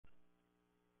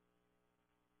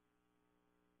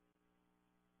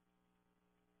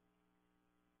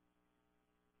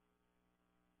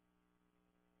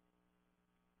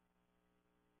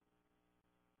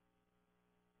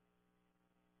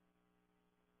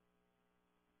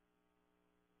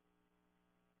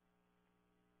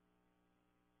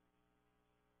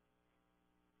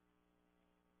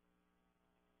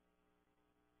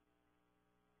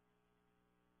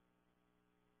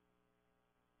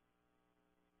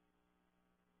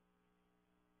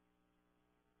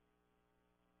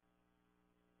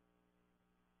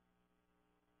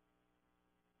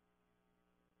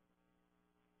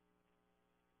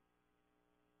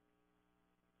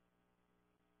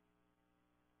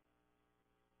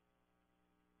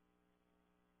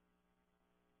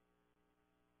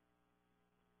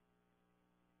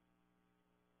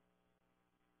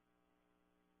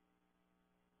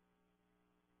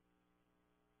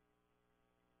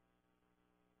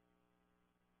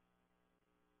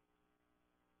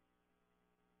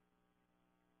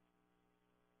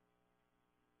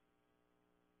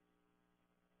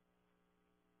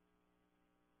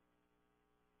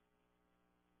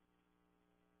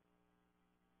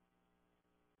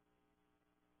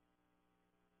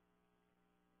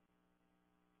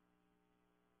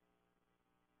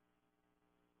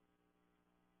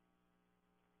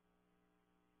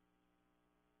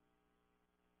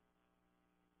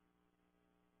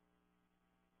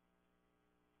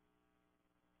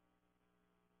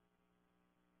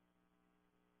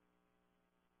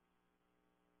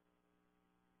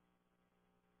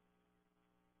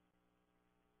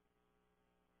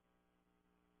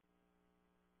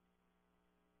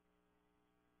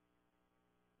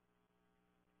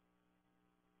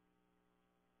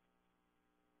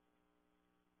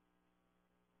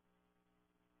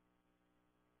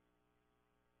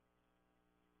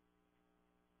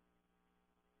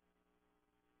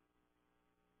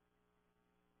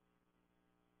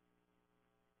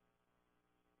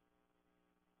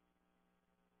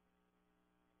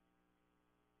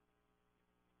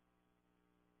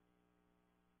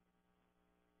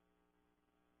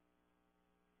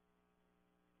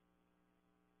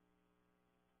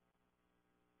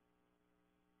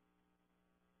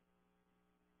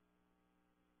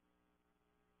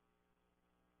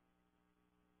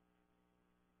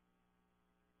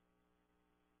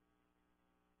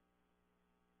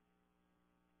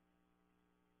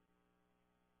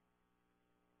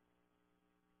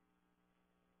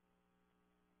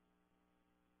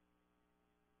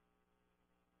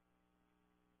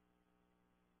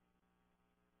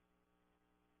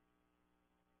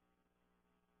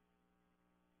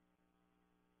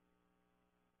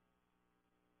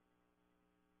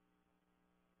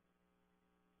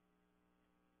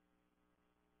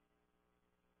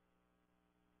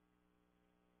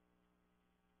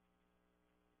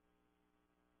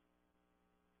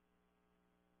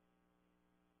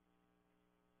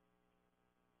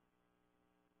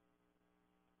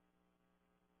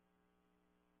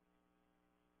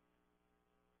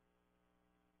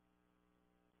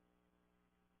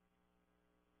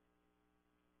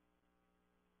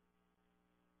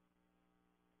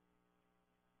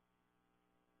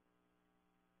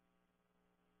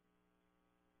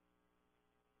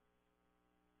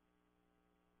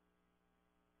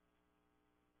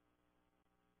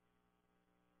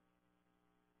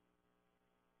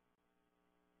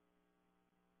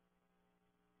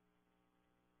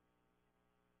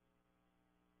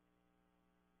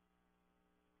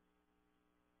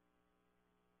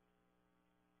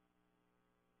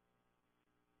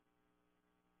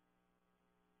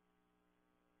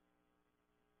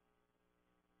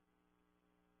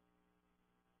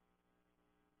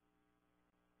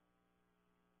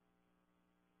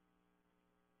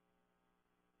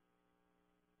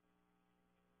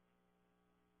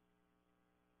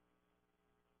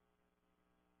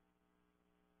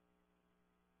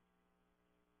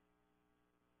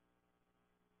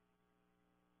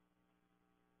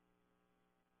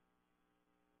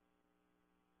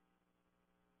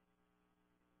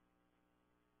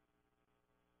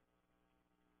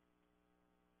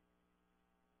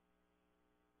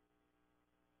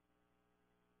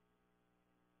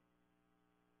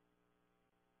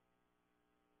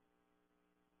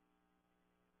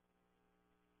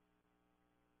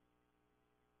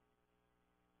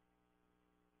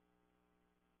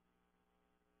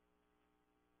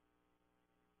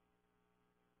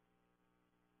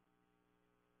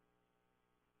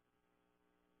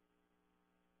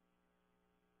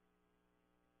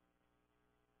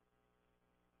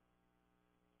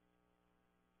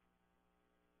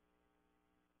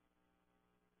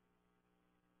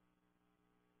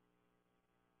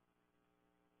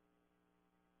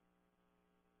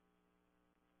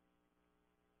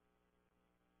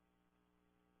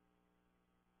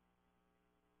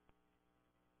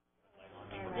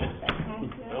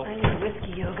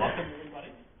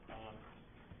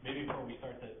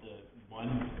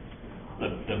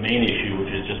main issue,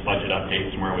 which is just budget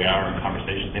updates and where we are in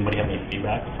conversations. Anybody have any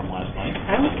feedback from last night?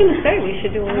 I was going to say we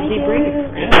should do a debrief.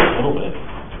 Yeah, a little bit.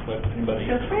 But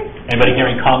anybody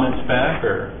hearing comments back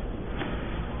or?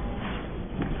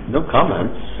 No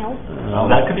comments. No.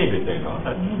 That could be a good thing, though.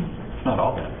 It's not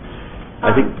all bad. I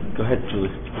think. Go ahead,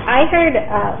 Julie. I heard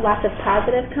lots of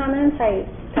positive comments. I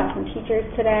saw some teachers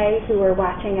today who were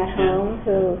watching at home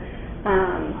who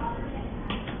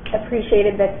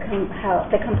appreciated the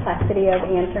complexity of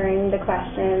answering the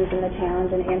questions and the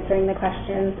challenge in answering the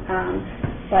questions,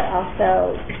 but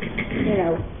also,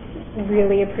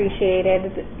 really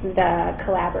appreciated the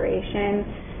collaboration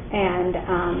and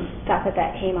thought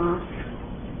that came off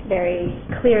very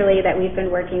clearly, that we've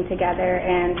been working together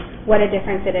and what a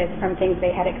difference it is from things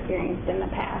they had experienced in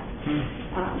the past.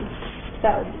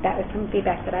 So that was some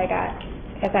feedback that I got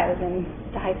as I was in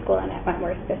the high school and at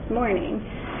Wentworth this morning.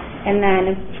 And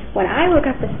then when I woke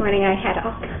up this morning, I had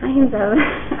all kinds of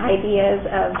ideas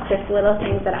of just little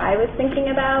things that I was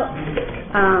thinking about.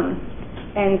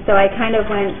 And so I kind of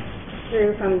went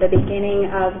through from the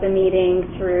beginning of the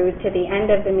meeting through to the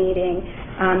end of the meeting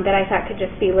that I thought could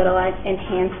just be little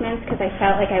enhancements, because I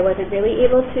felt like I wasn't really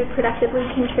able to productively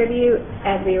contribute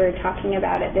as we were talking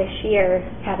about it this year,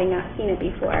 having not seen it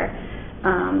before.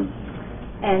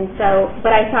 And so,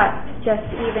 but I thought just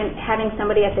even having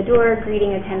somebody at the door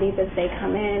greeting attendees as they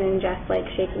come in and just like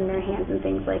shaking their hands and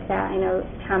things like that. I know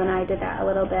Tom and I did that a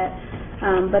little bit.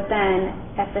 But then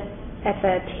at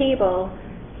the table,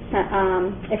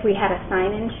 if we had a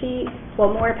sign-in sheet,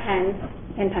 well, more pens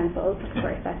and pencils, of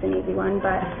course, that's an easy one.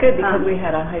 But it's good because we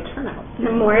had a high turnout.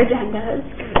 More agendas,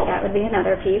 that would be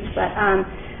another piece. But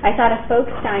I thought if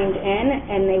folks signed in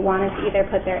and they wanted to either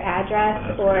put their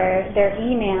address or their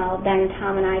email, then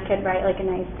Tom and I could write like a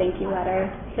nice thank you letter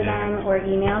to them or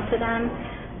email to them.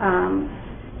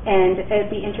 And it would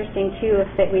be interesting too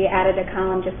if we added a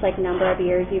column just like number of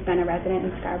years you've been a resident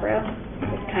in Scarborough.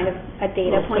 It's kind of a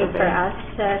data point for us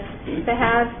to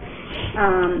have.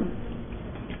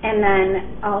 And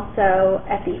then also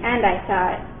at the end I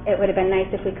thought it would have been nice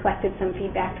if we collected some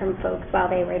feedback from folks while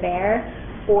they were there,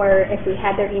 or if we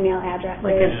had their email addresses.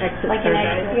 Like an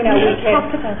exit survey. We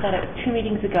talked about that 2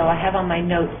 meetings ago. I have on my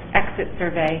notes, exit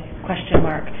survey, question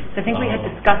mark. So I think we had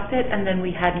discussed it, and then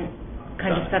we hadn't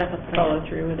kind of set up a follow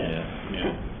through with it.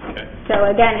 Yeah. Okay. So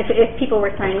again, if people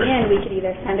were signing in, we could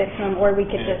either send it to them, or we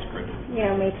could just,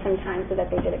 make some time so that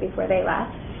they did it before they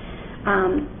left.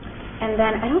 And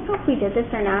then I don't know if we did this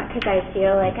or not, because I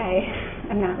feel like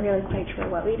I'm not really quite sure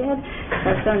what we did.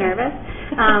 I was so nervous.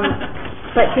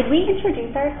 But did we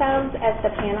introduce ourselves as the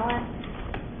panelists?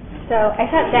 So I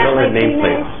thought that might be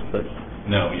nice. But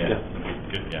no, yeah.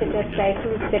 To just say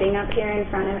who's sitting up here in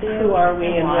front of you. Who are we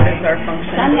and what is our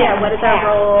function? What is our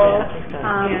role?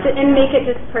 And make it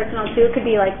just personal too. It could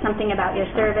be like something about your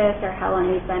service or how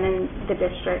long you've been in the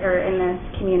district or in the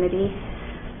community.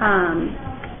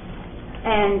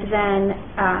 And then,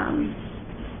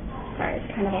 sorry,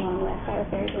 it's kind of a long list. I was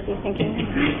very busy thinking.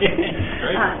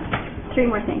 3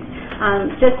 more things.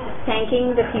 Just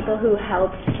thanking the people who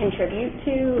helped contribute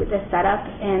to the setup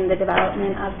and the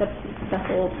development of the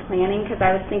whole planning, because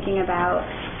I was thinking about,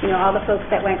 all the folks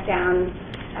that went down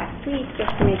last week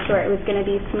just to make sure it was going to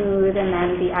be smooth, and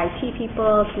then the IT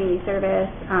people, community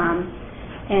service,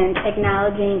 and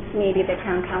acknowledging maybe the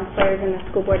town councilors and the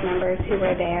school board members who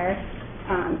were there.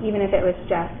 Even if it was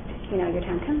just, your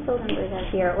town council members out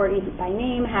here, or even by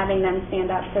name, having them stand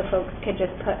up so folks could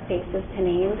just put faces to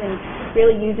names, and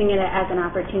really using it as an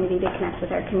opportunity to connect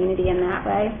with our community in that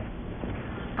way.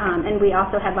 And we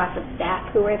also had lots of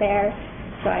staff who were there,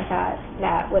 so I thought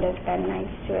that would have been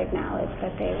nice to acknowledge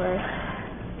that they were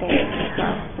there as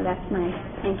well. So that's my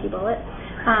thank you bullet.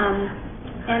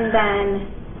 And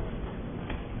then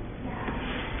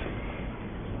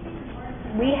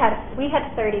we had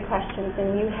 30 questions,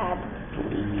 and you had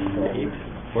 48,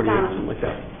 something like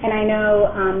that. And I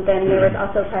know then there was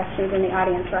also questions in the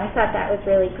audience, so I thought that was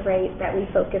really great that we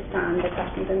focused on the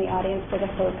questions in the audience for the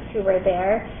folks who were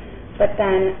there. But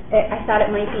then I thought it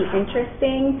might be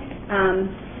interesting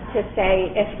to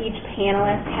say if each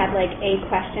panelist had like a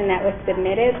question that was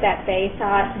submitted that they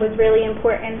thought was really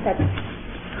important that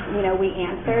we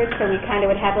answered. So we kind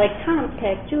of would have like Tom's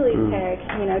pick, Julie's pick,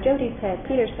 Jody's pick,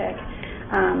 Peter's pick.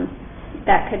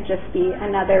 That could just be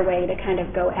another way to kind of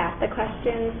go at the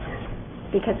questions,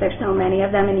 because there's so many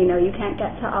of them and you can't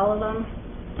get to all of them.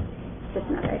 Just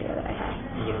another idea that I had.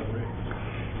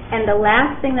 And the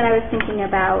last thing that I was thinking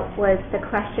about was the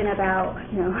question about,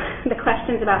 the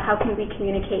questions about how can we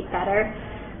communicate better,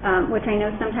 which I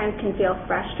know sometimes can feel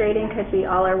frustrating because we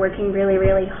all are working really,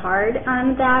 really hard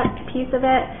on that piece of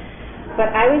it.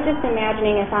 But I was just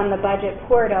imagining if on the budget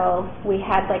portal, we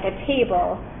had like a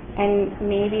table, and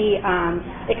maybe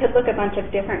it could look a bunch of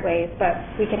different ways, but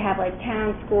we could have like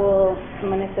town, school,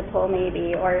 municipal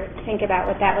maybe, or think about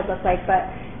what that would look like. But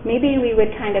maybe we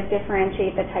would kind of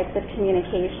differentiate the types of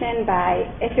communication by,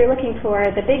 if you're looking for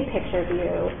the big picture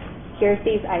view, here's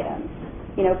these items,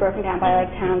 you know, broken down by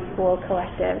like town, school,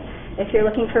 collective. If you're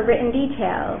looking for written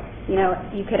detail, you know,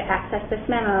 you could access this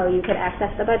memo, you could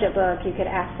access the budget book, you could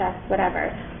access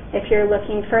whatever. If you're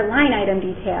looking for line item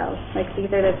details, like these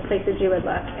are the places you would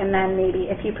look. And then maybe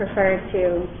if you prefer to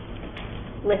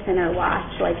listen or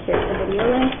watch, like here's the video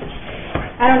link.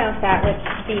 I don't know if that would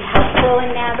be helpful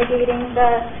in navigating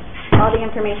all the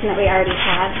information that we already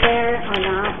have there or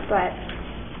not, but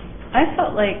I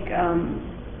felt like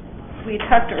we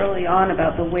talked early on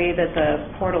about the way that the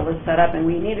portal is set up, and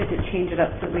we needed to change it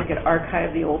up so we could archive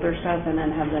the older stuff and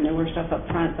then have the newer stuff up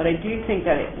front. But I do think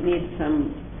that it needs some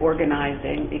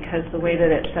organizing, because the way that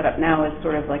it's set up now is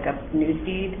sort of like a news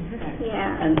feed.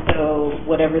 yeah. And so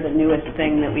whatever the newest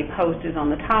thing that we post is on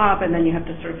the top, and then you have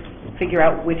to sort of figure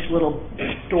out which little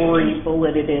story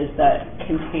bullet it is that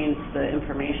contains the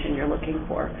information you're looking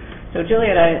for. So Julie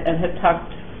and I had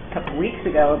talked a couple weeks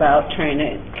ago about trying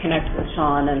to connect with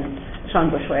Sean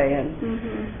Bushway and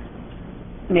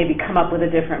maybe come up with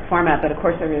a different format, but of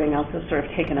course everything else has sort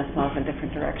of taken us off in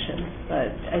different directions.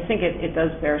 But I think it does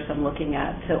bear some looking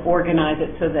at, to organize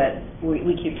it so that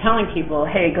we keep telling people,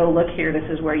 hey, go look here, this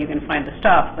is where you can find the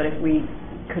stuff, but if we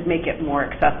could make it more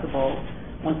accessible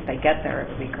once they get there, it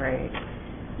would be great.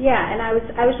 Yeah, and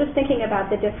I was just thinking about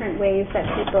the different ways that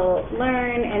people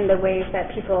learn and the ways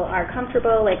that people are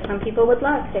comfortable. Like some people would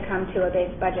love to come to a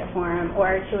big budget forum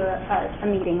or to a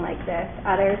meeting like this.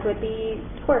 Others would be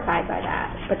horrified by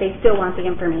that, but they still want the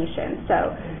information.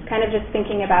 So kind of just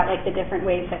thinking about like the different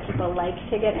ways that people like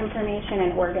to get information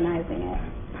and organizing it.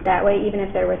 That way, even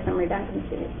if there was some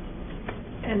redundancies.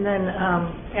 And then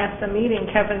at the meeting,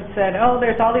 Kevin said, oh,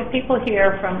 there's all these people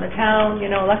here from the town, you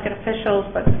know, elected officials,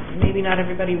 but maybe not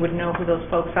everybody would know who those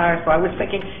folks are. So I was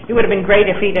thinking it would have been great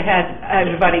if he'd had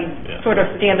everybody sort of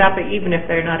stand up, even if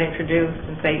they're not introduced,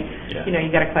 and say, you know, you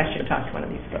got a question, talk to one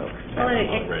of these folks. Well,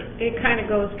 and it kind of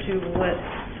goes to what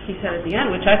he said at the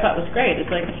end, which I thought was great. It's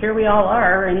like, here we all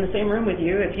are in the same room with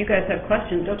you. If you guys have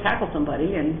questions, go tackle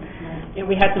somebody. And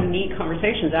we had some neat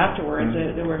conversations afterwards.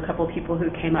 There were a couple of people who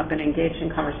came up and engaged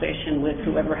in conversation with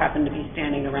whoever happened to be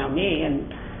standing around me,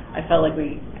 and I felt like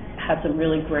we had some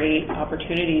really great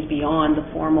opportunities beyond the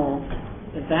formal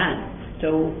event.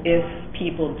 So if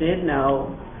people did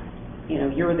know, you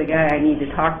know, you're the guy I need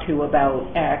to talk to about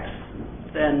X,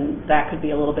 then that could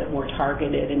be a little bit more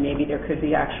targeted, and maybe there could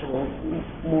be actual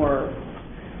more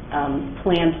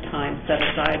planned time set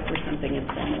aside for something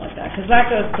informal like that, because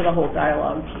that goes to the whole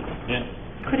dialogue piece. Yeah.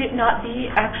 Could it not be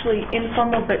actually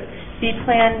informal but be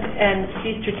planned and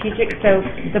be strategic? So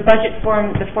the budget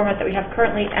form, the format that we have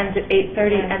currently ends at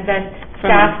 8:30, and then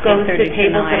staff goes to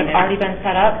tables that have already been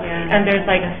set up, and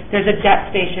there's a debt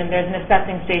station, there's an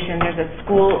assessing station, there's a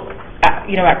school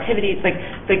activities, like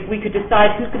we could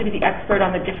decide who's going to be the expert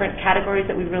on the different categories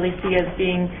that we really see as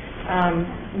being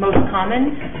most common,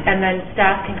 and then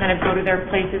staff can kind of go to their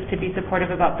places to be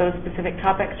supportive about those specific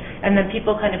topics, and then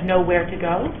people kind of know where to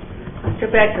go. It's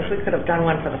too bad, because we could have done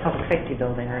one for the public safety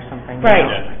building or something. Right.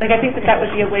 Yeah. Like I think that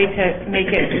would be a way to make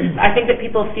it, I think that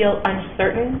people feel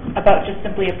uncertain about just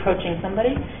simply approaching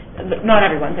somebody. Not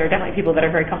everyone. There are definitely people that are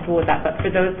very comfortable with that, but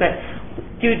for those that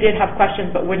did have questions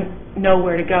but wouldn't know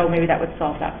where to go, maybe that would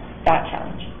solve that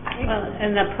challenge. Well,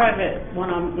 and the private,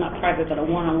 not private, but a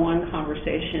one-on-one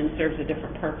conversation serves a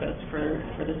different purpose for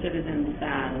the citizens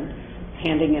than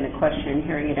handing in a question,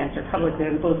 hearing it answered publicly.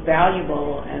 They're both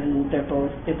valuable, and they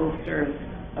both serve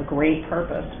a great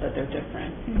purpose, but they're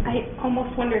different. I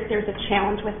almost wonder if there's a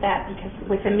challenge with that, because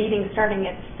with the meeting starting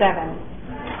at 7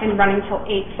 and running till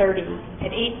 8:30,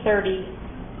 at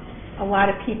 8:30, a lot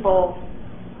of people,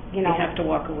 you know, They have to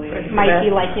walk away. might be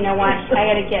like, you know what,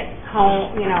 I got to get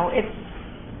home, you know, it's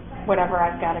whatever,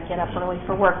 I've got to get up early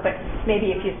for work. But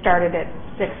maybe if you started at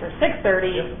 6 or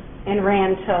 6:30 and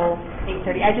ran till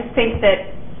 8:30, I just think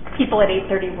that people at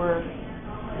 8:30 were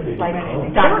like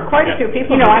done. There were quite a few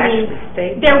people. You know, who I mean, actually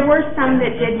stayed. there were some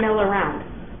that did mill around.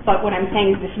 But what I'm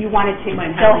saying is, if you wanted to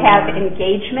Might still have have more.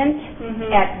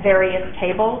 engagement at various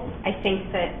tables, I think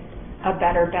that a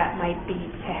better bet might be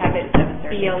to have it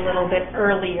be a little bit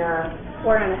earlier.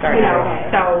 Or on a You know,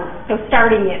 Saturday. so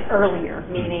starting it earlier,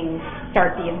 meaning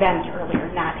start the event earlier,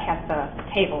 not have the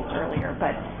tables earlier.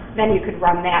 But then you could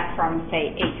run that from,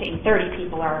 say, 8 to 8:30.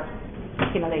 People are,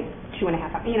 you know, they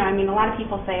 2.5 hours. You know, I mean, a lot of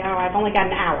people say, oh, I've only got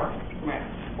an hour. Right.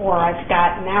 or I've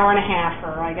got an hour and a half,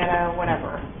 or I got a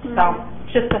whatever. So,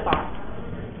 just a thought.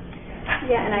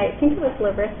 Yeah, and I think it was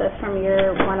Larissa from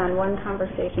your one-on-one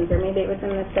conversations, or maybe it was in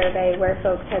the survey where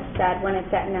folks had said when it's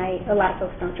at night, a lot of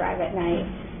folks don't drive at night.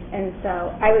 And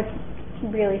so I was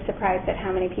really surprised at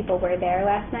how many people were there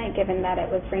last night, given that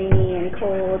it was rainy and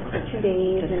cold for 2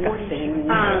 days.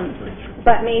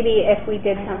 But maybe if we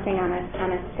did something on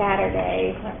a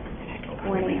Saturday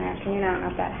morning or afternoon, I don't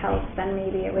know if that helps, then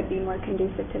maybe it would be more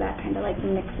conducive to that kind of like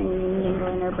mixing,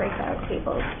 mingling, or breakout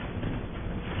tables.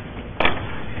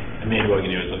 Maybe what we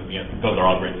can do is, those are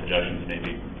all great suggestions.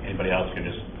 Maybe anybody else can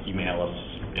just email us,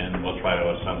 and we'll try to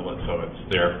assemble it so it's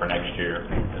there for next year.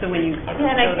 So when you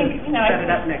and I think, set it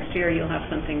up next year, you'll have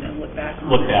something to look back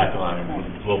on.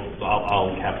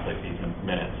 I'll encapsulate these in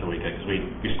minutes so because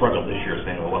we struggled this year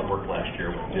saying, well, what worked last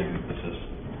year, what didn't. This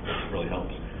really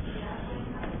helps.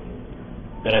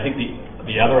 But I think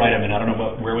the other item, and I don't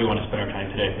know where we want to spend our time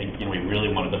today. I think we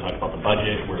really wanted to talk about the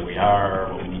budget, where we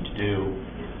are, what we need to do.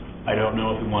 I don't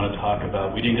know if we want to talk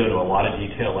about. We didn't go to a lot of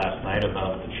detail last night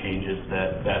about the changes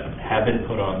that have been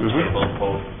put on the table.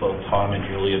 Both Tom and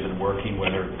Julie have been working.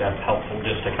 Whether that's helpful,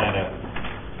 just to kind of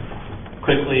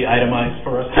quickly itemize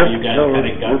for us how you guys kind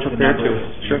of got to the numbers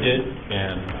you did.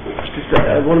 And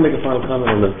I want to make a final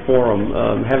comment on the forum.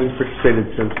 Having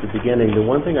participated since the beginning, the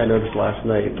one thing I noticed last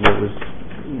night that was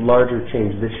larger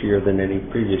change this year than any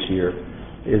previous year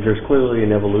is there's clearly an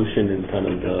evolution in kind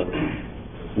of the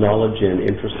knowledge and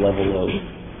interest level of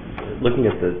looking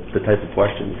at the type of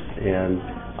questions. And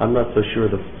I'm not so sure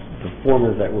the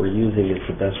format that we're using is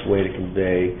the best way to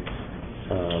convey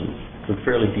some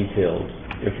fairly detailed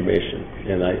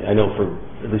information. And I know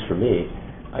at least for me,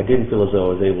 I didn't feel as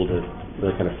though I was able to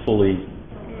really kind of fully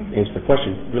answer the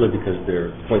question, really because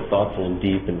they're quite thoughtful and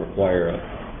deep and require a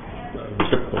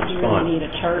reciprocal response. You really need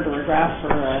a chart or a graph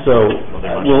or a... So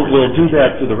we'll do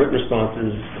that through the written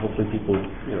responses. Hopefully people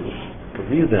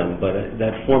review them, but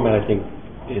that format, I think,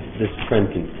 if this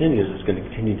trend continues, is going to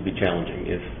continue to be challenging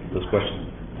if those questions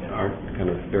aren't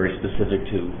kind of very specific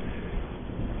to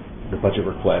the budget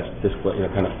request, this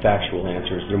kind of factual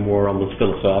answers. They're more almost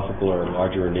philosophical or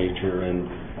larger in nature,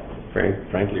 and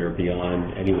frankly are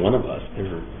beyond any one of us.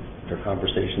 They're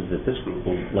conversations that this group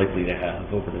will likely to have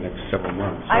over the next several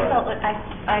months. I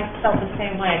felt the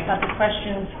same way. I thought the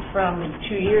questions from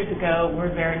 2 years ago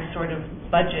were very sort of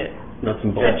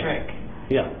budget-centric.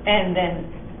 Yeah. And then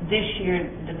this year,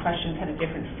 the questions had a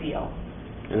different feel.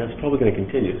 And that's probably going to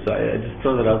continue. So I just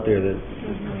throw that out there that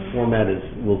the format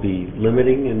will be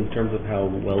limiting in terms of how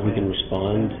well we can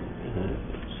respond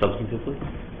substantively.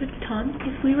 But Tom,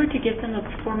 if we were to give them a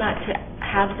format to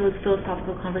have those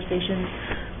philosophical conversations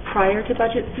prior to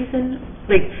budget season,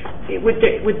 like would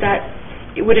it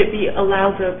be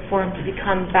allow the forum to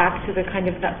become back to the kind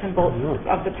of nuts and bolts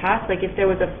of the past? Like if there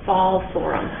was a fall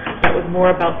forum that was more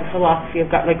about the philosophy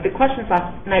of government, like the questions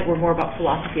last night were more about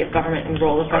philosophy of government and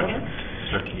role of government.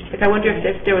 Like I wonder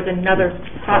if there was another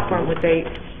platform, would they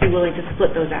be willing to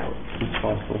split those out? It's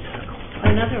possible.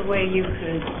 Another way you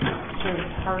could sort of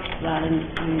parse that in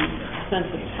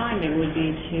sense of timing would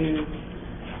be to,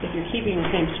 if you're keeping the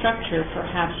same structure,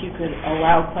 perhaps you could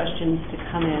allow questions to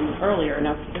come in earlier.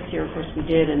 Now, this year, of course, we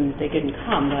did, and they didn't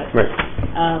come, but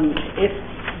if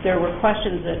there were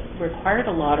questions that required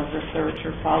a lot of research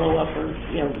or follow-up or,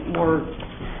 more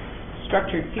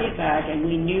structured feedback, and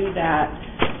we knew that,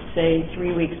 say,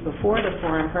 3 weeks before the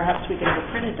forum, perhaps we could have a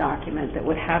printed document that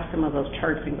would have some of those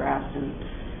charts and graphs and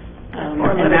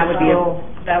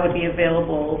that would be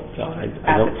available I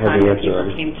at don't the have time the that answer.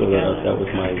 people came So together. that was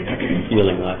my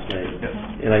feeling last night.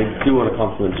 And I do want to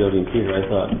compliment Jody and Peter. I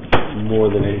thought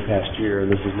more than any past year,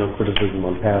 and this is no criticism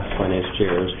on past finance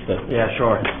chairs, but yeah,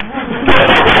 sure. Is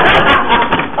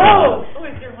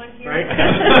there one here? Right?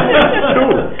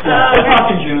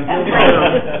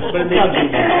 But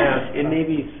it may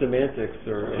be semantics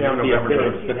or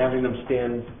but having them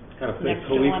stand kind of Next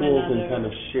to co-equals one and another. kind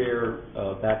of share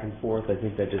back and forth, I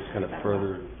think that just kind of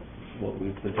furthered what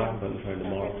we've been talking about and trying to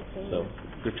model. So,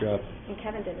 good job. And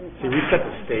Kevin didn't. See, we set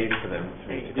the stage for them.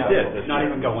 You did. Not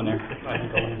even going there.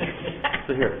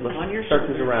 So here, let's start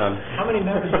this around. How many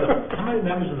members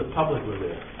of the public were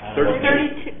there?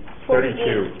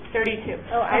 32.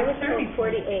 Oh, I was told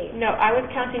 48. No, I was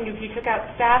counting if you took out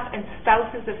staff and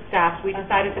spouses of staff, we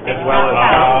decided that they As could well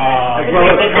not as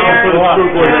count.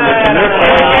 school board members.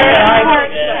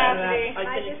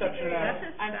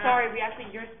 I'm sorry,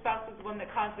 your spouse was the one that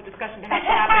caused the discussion to have to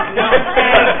happen.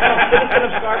 Citizen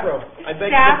of Scarborough. I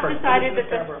beg to Staff differ. decided Citizen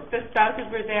that of Scarborough. the spouses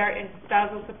were there in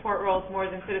spousal support roles more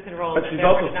than citizen roles. But and she's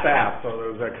therefore also did not staff, count. so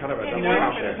there was a kind of a double Yeah,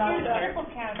 count but there. it's not triple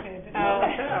counted. Oh,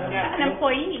 yeah. An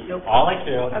employee. All I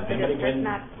care about, Of does the anybody district, win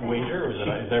not- wager, or is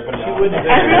everybody She else? wouldn't have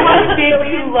Everyone bid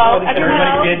too low. Everybody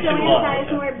Everyone, bid too low. Joanne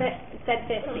Sizemore said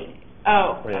 50.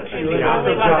 oh, Yeah. okay, She the was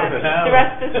only the one. town. The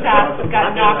rest of the staff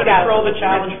got knocked out. Throw the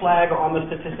challenge flag on the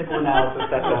statistical analysis,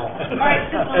 that's all. All right,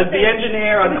 so As the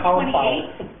engineer on it was column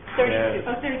 28? 5. Yeah.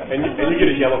 Oh, 32. And you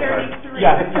get a yellow card.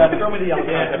 Yeah, throw me the yellow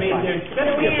card. Yeah, I mean, that's fine. there's got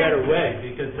to be a better way,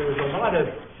 because there was a lot of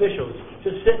officials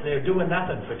just sitting there doing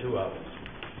nothing for 2 hours.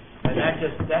 And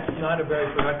that's not a very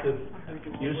productive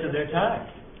use of their time.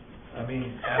 I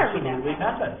mean, absolutely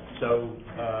nothing. So,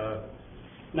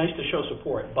 Nice to show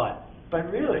support, but but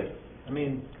really, I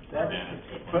mean, that's,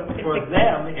 for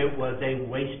them, it was a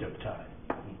waste of time.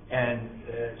 And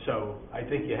so I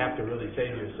think you have to really say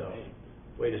to yourself,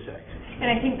 wait a second.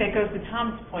 And I think that goes to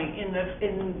Tom's point.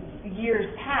 In years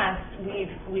past,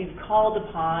 we've called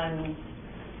upon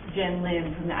Jen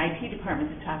Lynn from the IT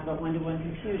department to talk about one-to-one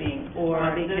computing, or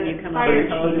Bobby, the can you come fire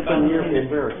over? chief.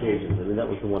 In rare occasions, I mean, that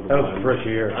was the one. That was the first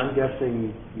year. I'm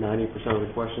guessing 90% of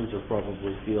the questions are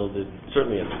probably fielded,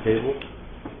 certainly at the table,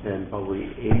 and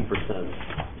probably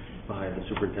 80% by the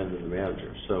superintendent and the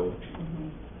manager. So,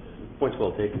 point's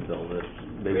well taken, Bill, that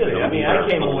maybe. Really, I mean, I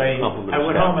came away, I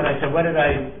went home and I said, what did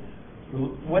I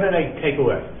take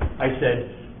away? I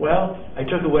said, well, I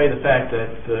took away the fact that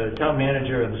the town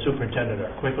manager and the superintendent are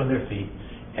quick on their feet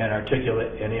and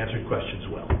articulate and answered questions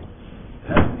well.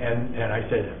 And I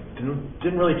said,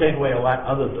 didn't really take away a lot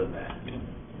other than that.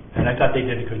 And I thought they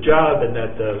did a good job, and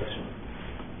that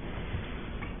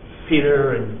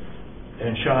Peter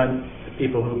and Sean, the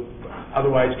people who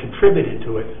otherwise contributed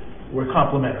to it, were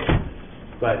complimentary.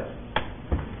 But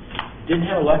it didn't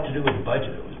have a lot to do with the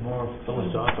budget. It was more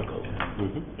philosophical.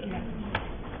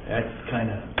 That's kind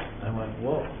of, I went,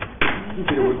 whoa.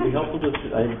 Peter, would it be helpful to,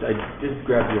 I did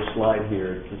grab your slide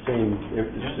here, it's the same,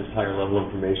 it's just higher level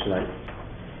information.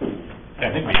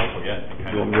 Yeah, I think we also get Do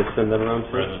kind you want me of to send that around to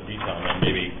you? further detail, and then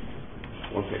maybe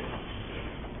Okay.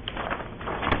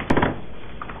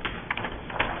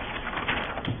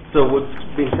 So what's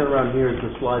being sent around here is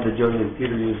the slide that Jody and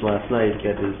Peter used last night,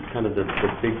 that is kind of the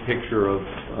big picture of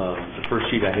the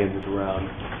first sheet I handed around.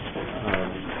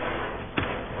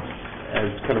 As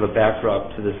kind of a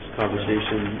backdrop to this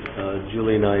conversation,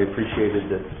 Julie and I appreciated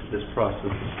that this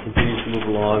process continues to move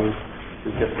along.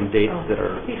 We've got some dates that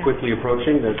are quickly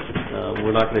approaching that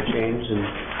we're not going to change,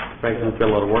 and frankly, we've got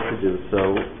a lot of work to do.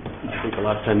 So I think the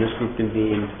last time this group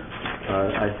convened,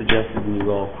 I suggested and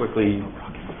you all quickly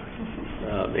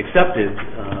accepted,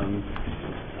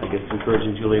 I guess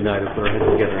encouraging Julie and I to put our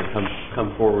heads together and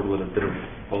come forward with a bit of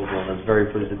proposal. And I was very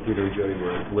pleased that Peter and Jody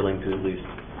were willing to at least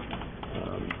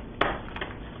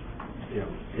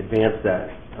advance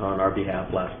that on our behalf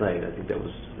last night. I think it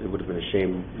would have been a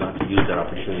shame not to use that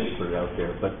opportunity to put it out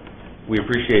there. But we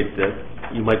appreciate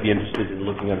that you might be interested in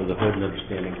looking under the hood and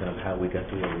understanding kind of how we got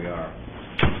to where we are.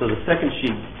 So the second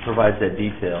sheet provides that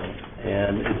detail,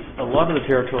 and it's a lot of the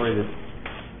territory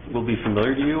that will be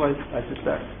familiar to you, I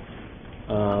suspect.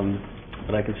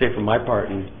 But I can say for my part,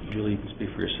 and Julie, you can speak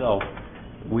for yourself,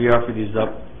 we offer these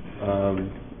up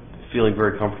feeling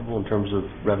very comfortable in terms of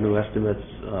revenue estimates.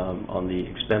 On the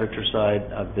expenditure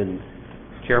side, I've been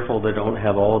careful that I don't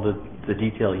have all the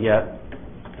detail yet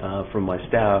from my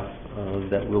staff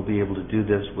that we'll be able to do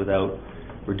this without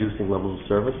reducing levels of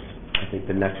service. I think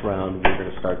the next round we're going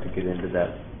to start to get into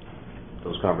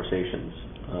those conversations.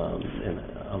 And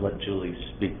I'll let Julie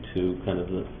speak to kind of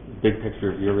the big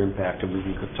picture of your impact, and we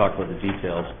can talk about the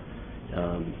details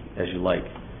as you like.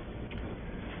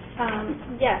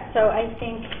 So I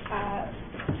think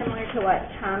similar to what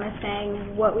Tom is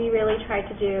saying, what we really tried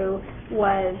to do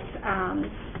was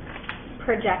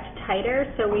project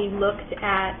tighter. So we looked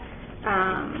at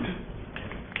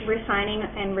refining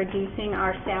and reducing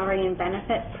our salary and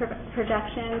benefit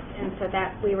projections, and so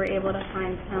that we were able to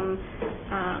find some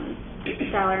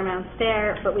dollar amounts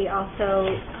there. But we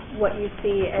also, what you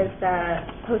see is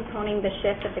postponing the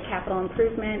shift of the capital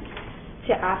improvement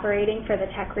to operating for the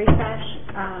tech refresh,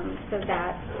 so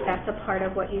that's a part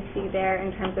of what you see there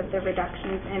in terms of the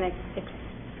reductions in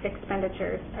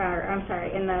expenditures,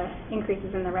 in the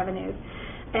increases in the revenues.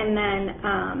 And then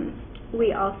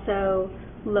we also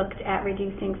looked at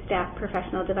reducing staff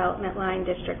professional development line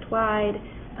district-wide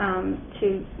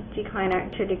to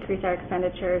decrease our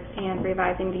expenditures, and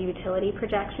revising the utility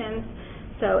projections.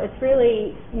 So it's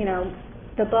really,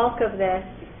 the bulk of this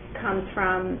comes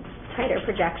from tighter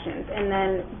projections. And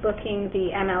then booking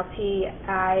the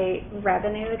MLTI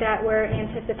revenue that we're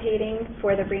anticipating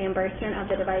for the reimbursement of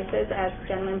the devices, as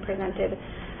gentlemen presented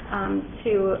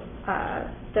to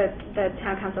the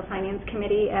Town Council Finance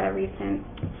Committee at a recent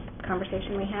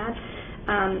conversation we had.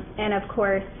 And of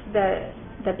course, the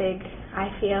big, I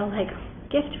feel like,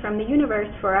 gift from the universe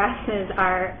for us is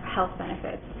our health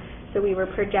benefits. So we were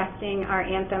projecting our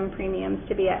Anthem premiums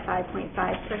to be at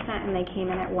 5.5%, and they came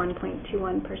in at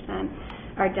 1.21%.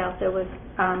 Our Delta was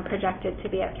projected to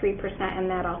be at 3%, and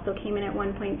that also came in at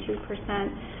 1.2%.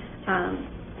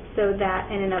 So that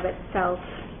in and of itself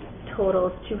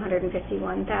totals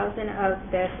 $251,000 of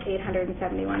this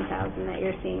 $871,000 that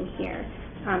you're seeing here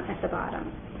at the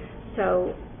bottom.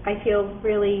 So I feel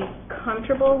really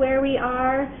comfortable where we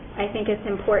are. I think it's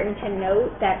important to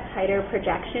note that tighter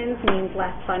projections means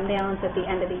less fund balance at the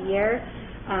end of the year.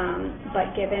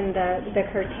 But given the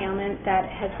curtailment that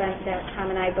Tom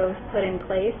and I both put in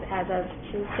place as of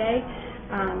Tuesday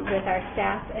with our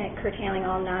staff curtailing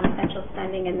all non-essential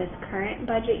spending in this current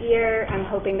budget year, I'm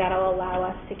hoping that'll allow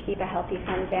us to keep a healthy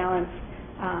fund balance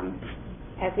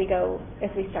as we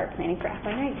start planning for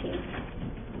FY19.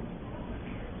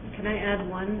 Can I add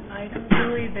one item,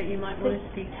 Julie, that you might want to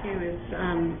speak to is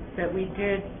that we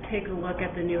did take a look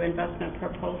at the new investment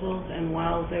proposals, and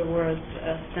while there was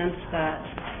a sense that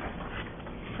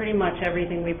pretty much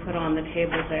everything we put on the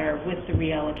table there with the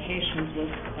reallocations was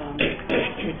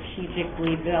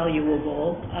strategically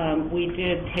valuable, we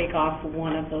did take off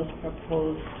one of those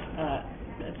proposed,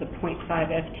 the 0.5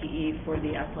 FTE for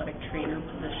the athletic trainer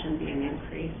position being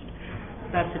increased.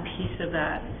 That's a piece of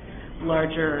that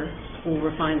larger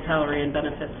refined salary and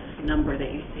benefits number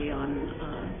that you see on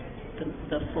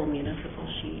the full municipal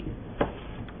sheet.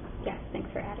 Yes, thanks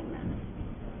for adding that.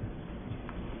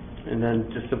 And then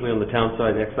just simply on the town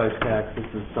side, excise tax, this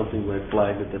is something we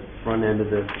flagged at the front end of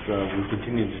this. We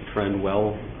continue to trend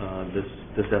well.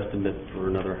 This estimate for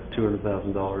another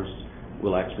 $200,000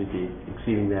 will actually be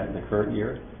exceeding that in the current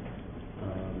year.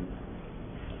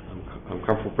 I'm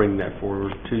comfortable bringing that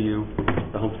forward to you.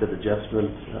 The homestead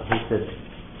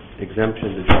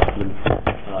exemption adjustment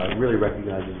really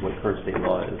recognizes what current state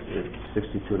law is. It's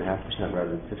 62.5%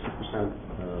 rather than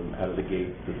 50%. Out of the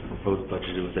gate, the proposed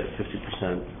budget was at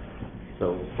 50%.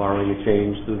 So barring a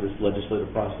change through this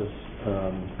legislative process,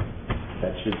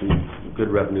 that should be good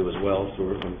revenue as well. So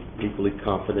I'm equally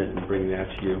confident in bringing that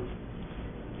to you.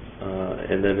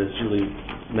 And then as Julie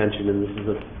mentioned, and this is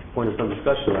a point of some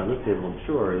discussion around this table, I'm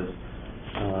sure, is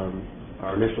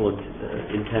our initial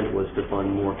intent was to fund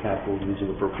more capital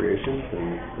using appropriations,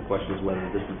 and the question is whether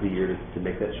this is the year to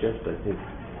make that shift. I think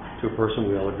to a person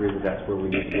we all agree that that's where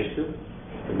we need to get to.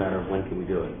 It's a matter of when can we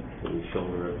do it. Can we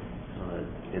shoulder it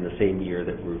in the same year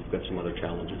that we've got some other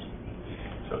challenges.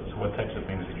 So what types of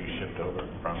things did you shift over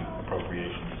from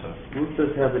appropriations to? Ruth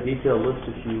does have a detailed list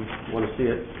if you want to see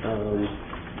it.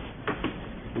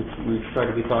 We've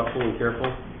tried to be thoughtful and careful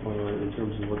in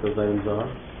terms of what those items are.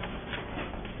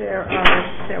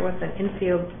 There was an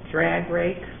infield drag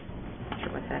rake. Not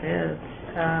sure what that is.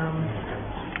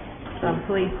 Some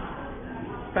police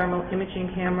thermal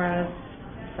imaging cameras,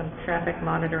 some traffic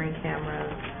monitoring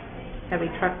cameras, heavy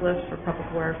truck lifts for public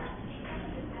works.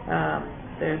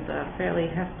 There's a fairly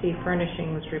hefty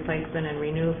furnishings replacement and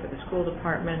renew for the school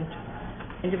department.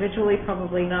 Individually,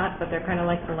 probably not, but they're kind of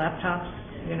like the laptops.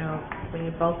 You know, when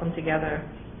you bulk them together,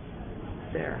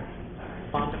 they're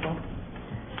bondable.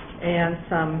 And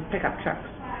some pickup trucks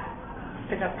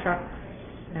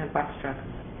and box trucks.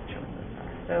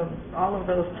 So all of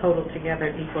those total together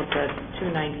equal to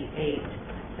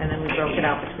 $298, and then we broke it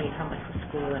out between how much was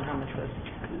school and how much was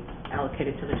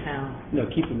allocated to the town. No,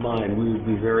 keep in mind, we would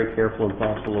be very careful and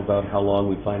thoughtful about how long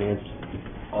we finance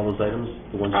all those items.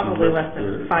 The ones probably less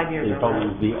than 5 years. They probably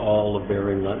would be all of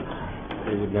varying lengths.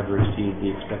 They would never exceed the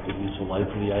expected useful life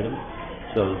of the item.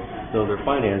 So though they're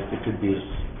financed, it could be as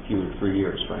few as 3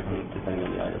 years, frankly, depending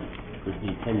on the item. It could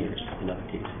be 10 years in other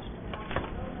cases.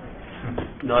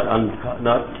 Not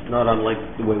unlike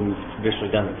the way we've traditionally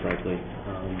done it, frankly.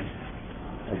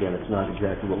 Again, it's not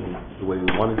exactly the way we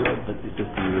want to do it, but it's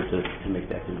just a year to make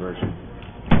that conversion.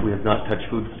 We have not touched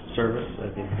food service.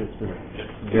 I think it's been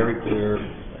a very clear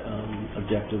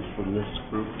objective from this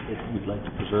group that we'd like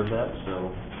to preserve that,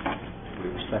 so we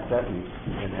respect that and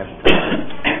have it.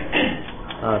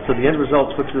 So the end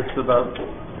result puts us about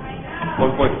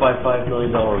 $1.55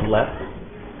 million left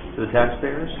to the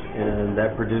taxpayers, and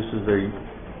that produces a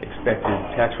expected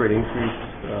tax rate increase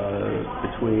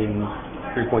between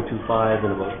 3.25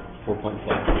 and about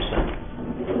 4.5%.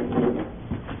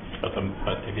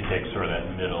 But if you take sort of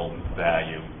that middle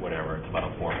value, whatever, it's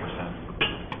about 4%.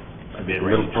 the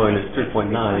middle point is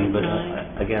 3.9, but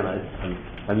again,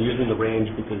 I'm using the range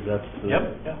because that's the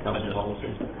council policy.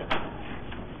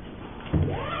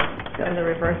 And the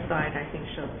reverse side, I think,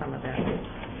 shows some of that.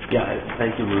 Yeah,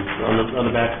 thank you, Ruth. On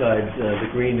the back side, the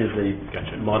green is a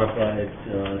modified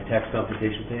tax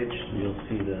computation page. You'll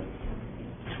see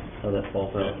how that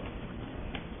falls out.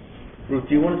 Ruth,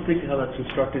 do you want to speak to how that's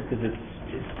constructed? Because it's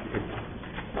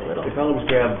the columns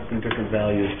grab some different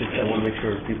values. I want to make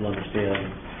sure people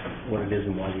understand what it is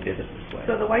and why we did it this way.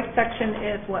 So the white section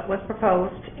is what was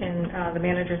proposed in the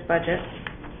manager's budget,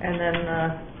 and then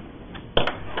the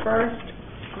first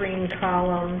green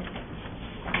column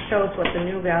shows what the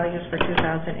new values for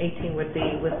 2018 would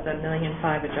be with the $1.5 million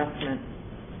adjustment,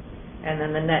 and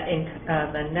then the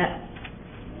net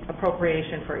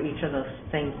appropriation for each of those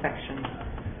same sections.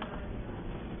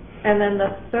 And then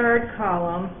the third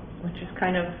column, which is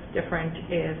kind of different,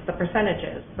 is the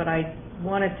percentages. But I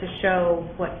wanted to show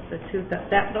what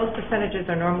those percentages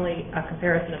are normally a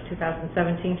comparison of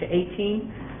 2017 to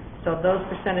 18. So those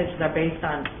percentages are based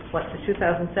on what the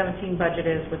 2017 budget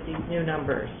is with these new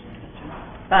numbers.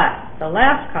 But the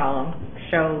last column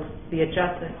shows the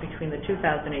adjustment between the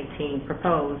 2018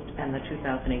 proposed and the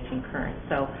 2018 current.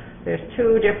 So there's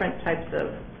two different types of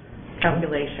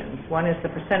calculations. One is the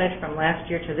percentage from last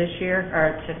year to this year,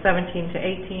 or to 17 to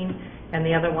 18, and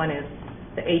the other one is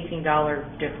the $18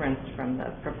 difference from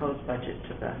the proposed budget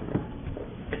to the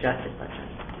adjusted budget.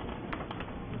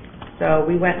 So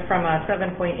we went from a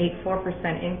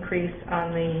 7.84% increase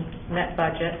on the net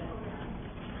budget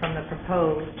from the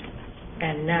proposed,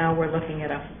 and now we're looking at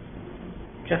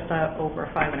just over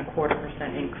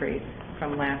 5.25% increase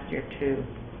from last year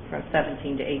from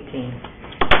 17 to 18.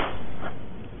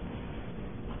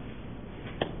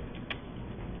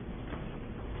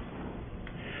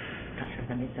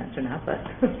 Any sense or not, but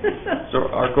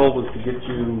So our goal was to get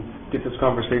this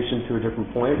conversation to a different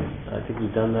point. I think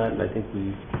we've done that, and I think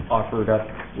we offered up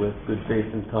with good faith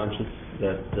and conscience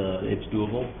that it's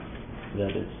doable,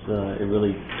 that it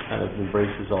really kind of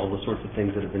embraces all the sorts of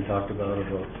things that have been talked about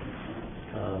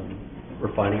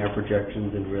refining our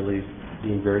projections and really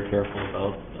being very careful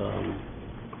about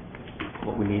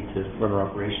what we need to run our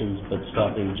operations, but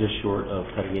stopping just short of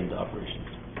cutting into operations.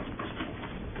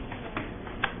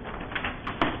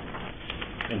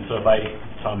 And so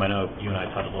Tom, I know you and I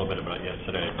talked a little bit about it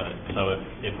yesterday, but so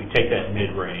if we take that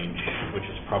mid-range, which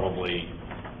is probably,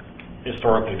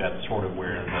 historically, that's sort of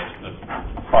where the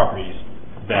property's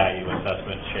value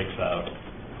assessment shakes out.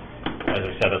 As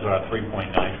I said, it's about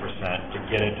 3.9%. To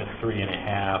get it to 3.5%,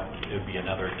 it would be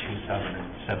another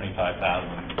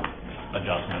 $275,000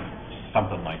 adjustment,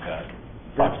 something like that,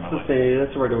 approximately.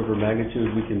 That's the right order of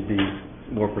magnitude. We can be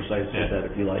more precise with that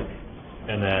if you like.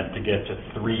 And then to get to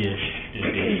 3-ish,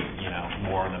 it'd be,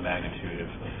 more in the magnitude of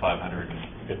 550,000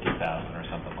 or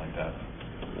something like that.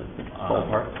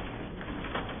 Ballpark.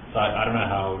 So I don't know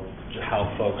how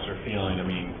folks are feeling. I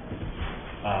mean,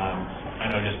 I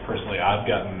know just personally, I've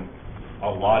gotten a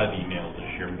lot of emails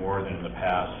this year, more than in the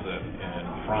past, and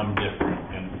from different,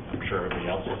 and I'm sure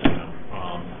everybody else will see them.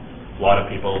 A lot of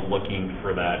people looking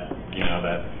for that,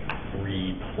 that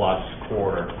 3+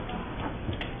 quarter.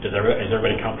 Is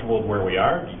everybody comfortable with where we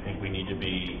are? Do you think we need to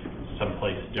be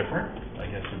someplace different? I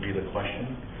guess would be the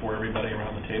question for everybody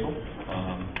around the table.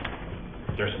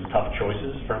 There's some tough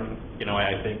choices from,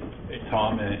 I think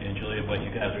Tom and Julia, what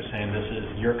you guys are saying,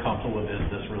 you're comfortable with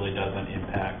this really doesn't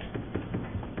impact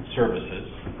services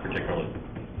particularly.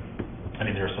 I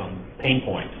mean, there are some pain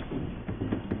points,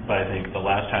 but I think the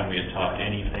last time we had talked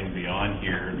anything beyond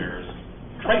here, there's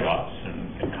trade-offs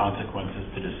and consequences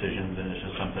to decisions, and it's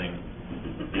just something.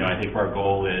 I think our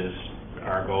goal is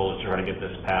to try to get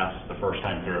this passed the first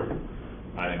time through.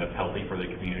 I think that's healthy for the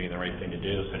community and the right thing to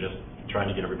do. So just trying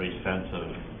to get everybody's sense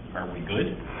of, are we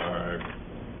good, or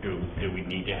do we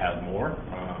need to have more?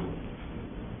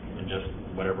 And just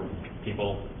whatever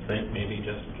people think, maybe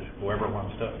just whoever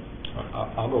wants to.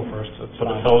 I'll go first. Put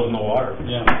the toes in the water.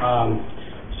 Yeah.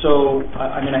 So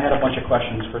I had a bunch of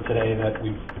questions for today that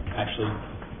we've actually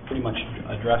pretty much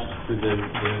addressed through the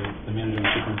manager and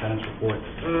superintendent's report.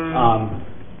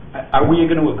 Are we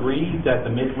going to agree that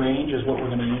the mid-range is what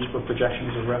we're going to use for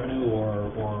projections of revenue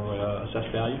or assessed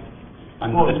value?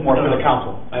 It's more for the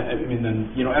council.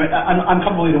 I'm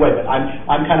comfortable either way, but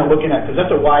I'm kind of looking at, because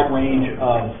that's a wide range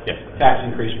of tax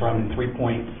increase from 3.25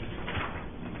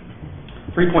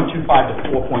 to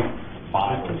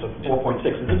 4.5. It's a 4.6.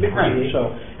 It's a big range.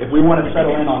 So if we want to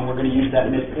settle in on, we're going to use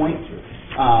that midpoint.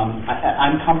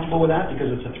 I'm comfortable with that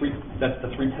because that's the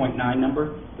 3.9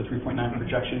 number, the 3.9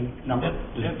 projection number.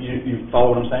 You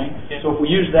follow what I'm saying? Yeah. So if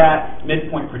we use that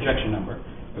midpoint projection number,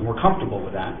 and we're comfortable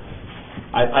with that,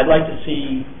 I'd like to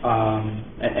see,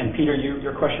 and Peter,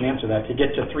 your question answered that, to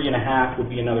get to 3.5 would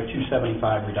be another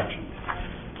 275 reduction.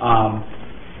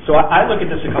 So I look at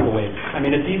this a couple ways. I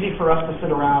mean, it's easy for us to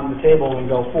sit around the table and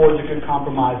go, 4 is a good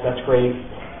compromise, that's great.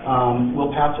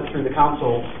 We'll pass it through the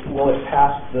council. Will it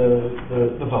pass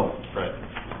the vote? Right.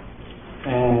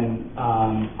 And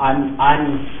I'm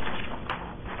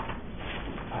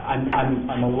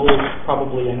a little,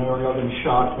 probably, I know you're all going to be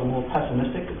shocked, but I'm a little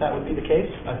pessimistic that would be the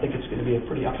case. I think it's going to be a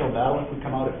pretty uphill battle if we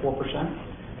come out at 4%.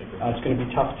 It's going to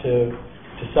be tough to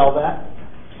sell that.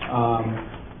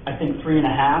 I think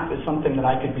 3.5 is something that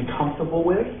I could be comfortable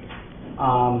with,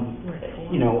 and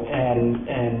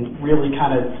really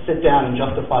kind of sit down and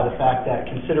justify the fact that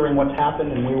considering what's happened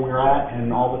and where we're at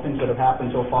and all the things that have happened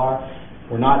so far,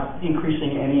 we're not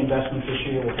increasing any investments this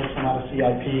year. We'll take some out of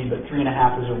CIP, but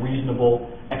 3.5 is a reasonable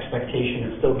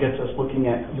expectation. It still gets us looking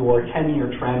at your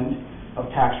 10-year trend of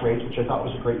tax rates, which I thought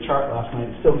was a great chart last night.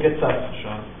 It still gets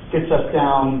us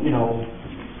down,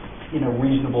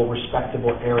 reasonable,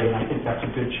 respectable area, and I think that's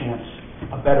a good chance,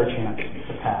 a better chance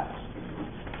to pass.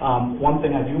 One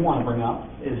thing I do want to bring up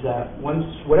is that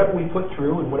whatever we put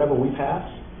through and whatever we pass,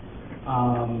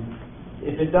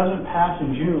 if it doesn't pass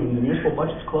in June, the municipal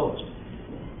budget's closed.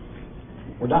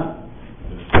 We're done.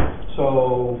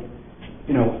 So,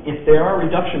 if there are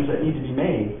reductions that need to be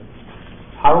made,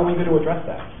 how are we going to address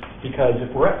that? Because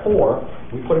if we're at 4,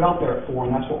 we put it out there at 4,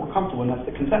 and that's what we're comfortable with, and that's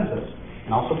the consensus.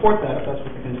 And I'll support that if that's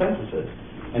what the consensus is.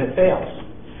 And it fails.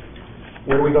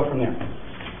 Where do we go from there?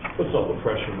 Puts all the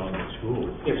pressure on the school.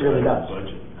 It really does.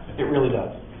 It really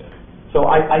does. So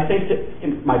I think that,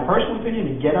 in my personal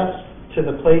opinion, to get us to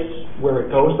the place where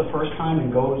it goes the first time and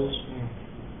goes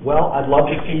well, I'd love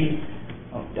to see,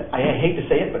 I hate to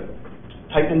say it, but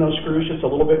tighten those screws just a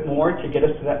little bit more to get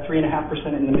us to that 3.5%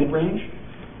 in the mid-range,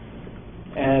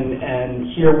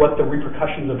 and hear what the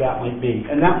repercussions of that might be.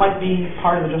 And that might be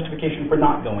part of the justification for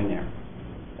not going there.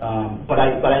 But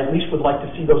I at least would like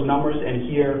to see those numbers and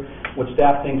hear what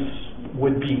staff thinks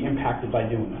would be impacted by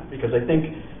doing that. Because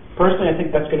personally, I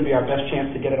think that's going to be our best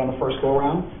chance to get it on the first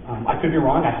go-around. I could be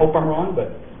wrong. I hope I'm wrong,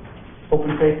 but hope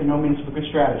and faith in no means of a good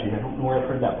strategy. I don't know where I've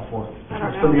heard that before.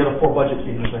 It's from the other 4 budget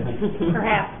seasons, I think.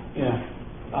 Perhaps. Yeah.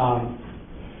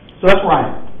 So that's where I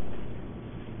am.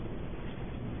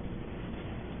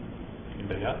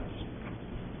 Anybody else?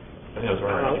 I think that was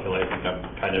right. I think I'm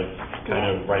kind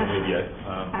of right with you.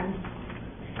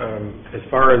 As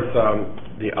far as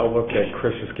the outlook that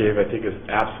Chris just gave, I think is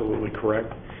absolutely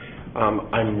correct.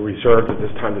 I'm reserved at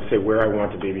this time to say where I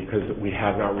want to be because we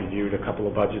have not reviewed a couple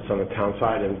of budgets on the town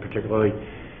side, and particularly,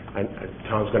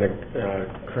 Tom's going to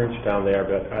crunch down there,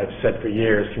 but I've said for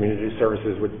years, community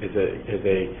services is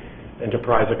a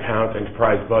enterprise account,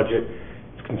 enterprise budget.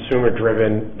 It's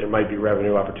consumer-driven. There might be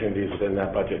revenue opportunities within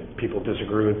that budget. People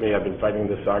disagree with me. I've been fighting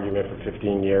this argument for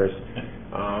 15 years,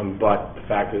 but the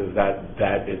fact is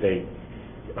that is a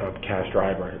cash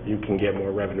driver. You can get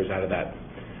more revenues out of that.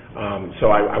 So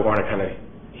I want to kind of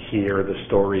hear the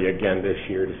story again this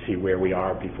year to see where we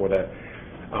are before that.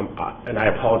 And I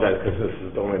apologize because this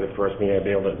is only the first meeting I'll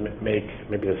be able to make,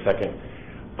 maybe the second.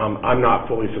 I'm not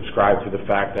fully subscribed to the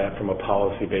fact that from a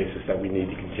policy basis that we need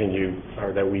to continue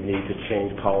or that we need to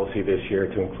change policy this year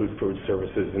to include food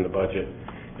services in the budget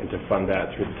and to fund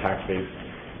that through the tax base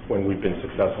when we've been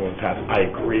successful in the past.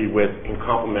 I agree with and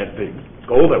compliment the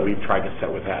goal that we've tried to set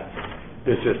with that.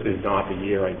 This just is not the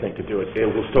year, I think, to do it. It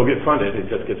will still get funded. It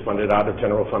just gets funded out of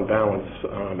general fund balance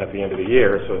at the end of the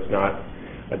year, so it's not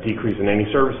a decrease in any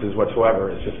services whatsoever.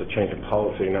 It's just a change in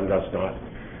policy, and I'm just not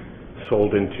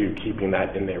sold into keeping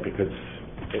that in there because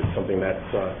it's something that's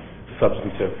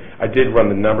substantive. I did run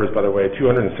the numbers, by the way. A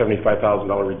 $275,000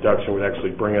 reduction would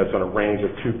actually bring us on a range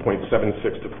of 2.76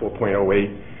 to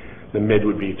 4.08. The mid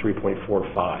would be 3.45,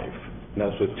 and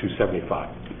that's with 275.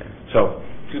 So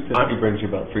 250 brings you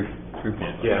about 3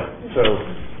 points. Yeah, so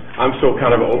I'm still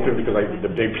kind of open because the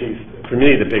big piece, for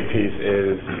me, the big piece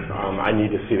is I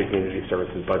need to see the community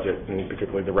services budget and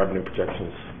particularly the revenue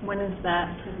projections. When is that?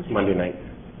 Monday night.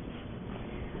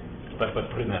 But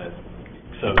putting that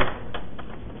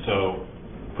so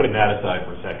putting that aside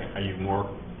for a second, do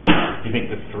you think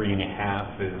the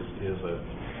 3.5 is a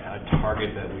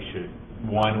target that we should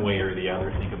one way or the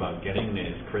other think about getting,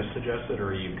 as Chris suggested, or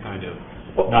are you kind of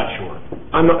not sure?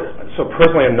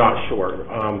 Personally, I'm not sure.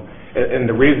 And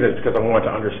the reason is because I want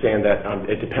to understand that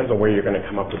it depends on where you're going to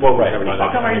come up with. Well, right. So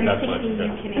are you thinking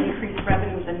you can increase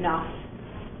revenues enough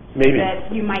maybe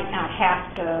that you might not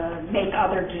have to make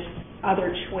other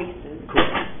choices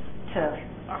to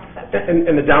offset that?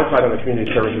 And the downside on the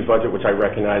community services budget, which I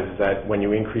recognize, is that when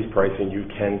you increase pricing, you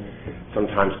can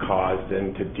sometimes cause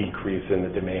them to decrease in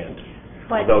the demand.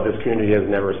 But- although this community has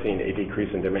never seen a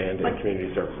decrease in demand in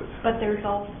community services. But there's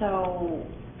also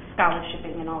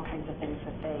scholarshiping and all kinds of things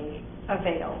that they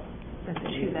avail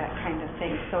to that kind of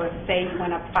thing. So if they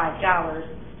went up $5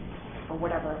 or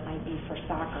whatever it might be for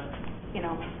soccer,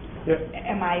 Yeah.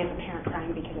 am I as a parent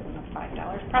crying because it went up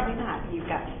 $5? Probably not. You've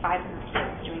got 500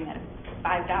 kids doing that at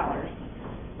 $5.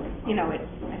 It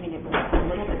was a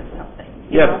little bit of something.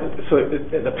 Yeah, so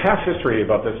the past history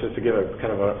about this, just to give a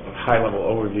kind of a high-level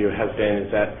overview, has been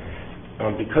is that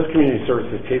because community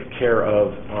services takes care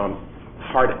of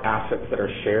hard assets that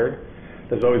are shared,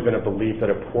 there's always been a belief that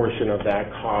a portion of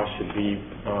that cost should be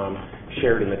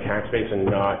shared in the tax base and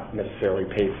not necessarily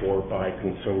paid for by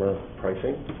consumer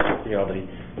pricing,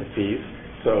 the fees.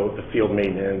 So the field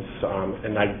maintenance,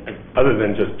 and other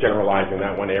than just generalizing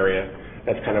that one area,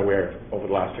 that's kind of where, over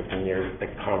the last 15 years, the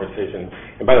conversation,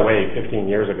 and by the way, 15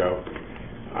 years ago,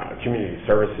 community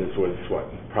services was,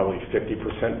 probably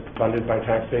 50% funded by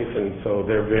tax base, and so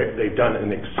they've done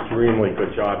an extremely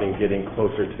good job in getting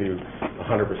closer to 100%.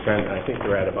 I think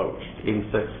they're at about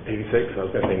 86. 86, I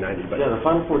was going to say 90, but... Yeah, the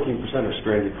final 14% are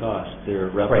stranded costs. They're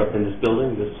wrapped up in this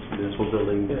building, this municipal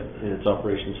building, and its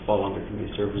operations fall under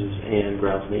community services and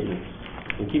grounds maintenance.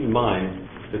 And keep in mind,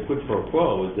 the quid pro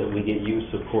quo is that we get use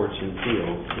of courts and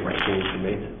fields in exchange for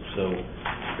maintenance. So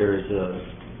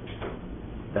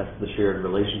that's the shared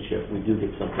relationship. We do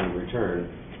get something in return.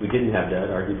 If we didn't have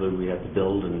that, arguably we have to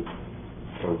build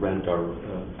or rent our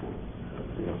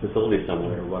facility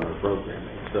somewhere to run our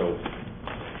programming. So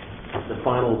the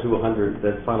final 200,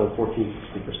 that final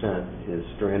 14-60% is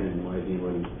stranded in my view,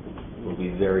 and will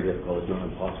be very difficult, if not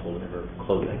impossible, to ever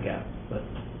close that gap. But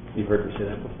you've heard me say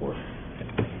that before.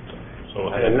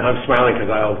 And I'm smiling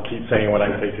because I'll keep saying what I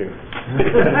say too.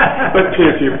 But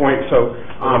to your point, so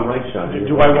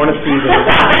do I want to see the...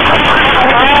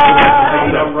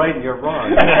 I'm right and you're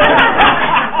wrong.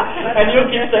 And you'll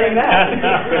keep saying that. And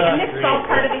this is all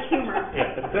part of the humor.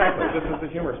 Yeah, exactly. This is the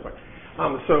humorous part.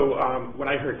 What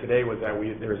I heard today was that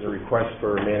there's a request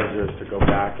for managers to go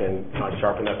back and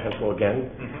sharpen that pencil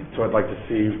again. Mm-hmm. So I'd like to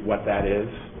see what that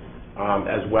is.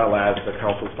 As well as the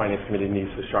council's finance committee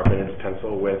needs to sharpen its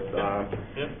pencil with,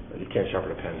 you can't sharpen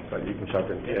a pen, but you can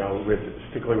sharpen,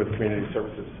 particularly with community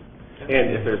services.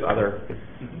 And if there's other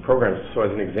programs, so as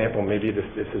an example, maybe this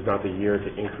is not the year to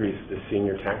increase the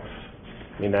senior tax.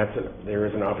 There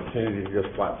is an opportunity to just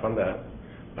flat fund that.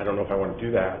 I don't know if I want to do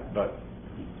that, but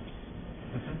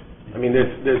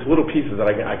there's little pieces that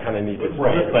I kind of need to.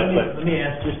 Right, but let me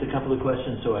ask just a couple of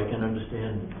questions so I can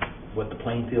understand what the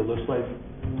playing field looks like.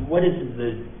 What's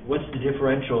the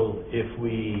differential if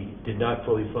we did not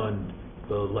fully fund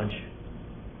the lunch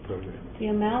program? The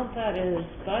amount that is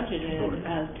budgeted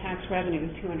as tax revenue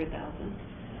is $200,000.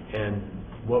 And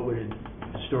what would it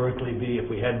historically be if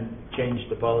we hadn't changed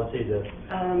the policy to?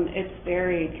 It's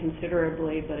varied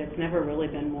considerably, but it's never really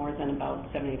been more than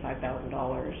about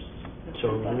 $75,000.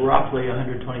 So roughly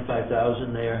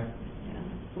 $125,000 there. Yeah.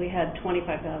 We had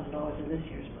 $25,000 in this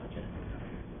year's budget.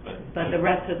 But the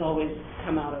rest has always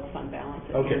come out of fund balance.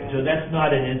 Okay, so that's not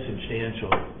an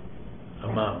insubstantial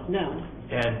amount. No.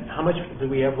 And how much do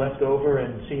we have left over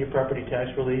in senior property tax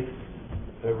relief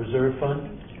reserve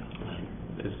fund?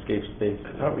 Escape space,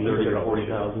 30 or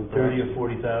 40,000. 30 or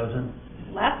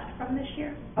 40,000. Left from this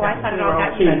year? Oh, I thought it all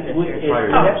got See, spent this year.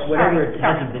 whatever it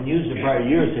hasn't been used in prior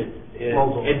years,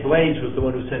 Ed Blades was the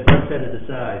one who said, let's set it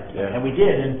aside. Yeah. And we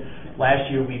did, and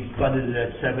last year we funded it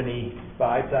at $75,000.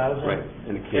 Right.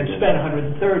 And spent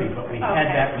 $130, but we had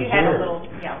that reserve. You had a little,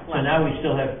 So now we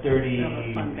still have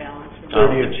 30. Fund balance.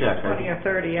 30 a check. 20 or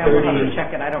 30, I 30 will have to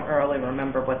check it. I don't really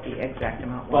remember what the exact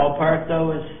amount was. Ballpark,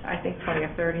 though, is I think 20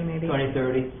 or 30 maybe. 20,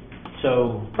 30.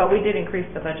 So But we did increase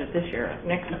the budget this year.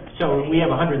 So we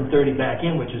have 130 back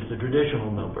in, which is the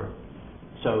traditional number.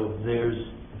 So there's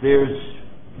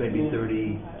maybe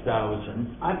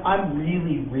 30,000. I'm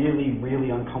really, really, really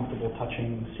uncomfortable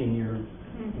touching senior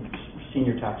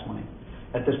tax money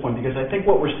at this point, because I think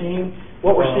what we're seeing.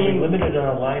 Limited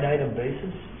on a line item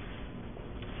basis?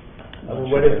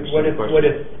 What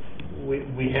if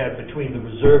we have between the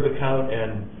reserve account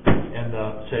and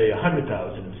the, say,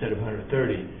 100,000 instead of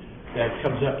 130, that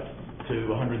comes up to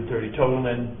 130 total,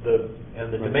 and the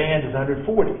demand is 140.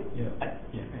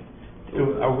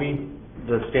 So are we?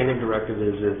 The standing directive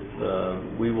is if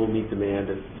we will meet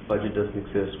demand. If the budget doesn't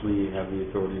exist, we have the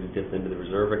authority to dip into the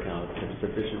reserve account. If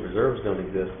sufficient reserves don't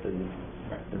exist, then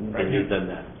you've done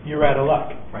that. You're out of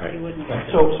luck. Right.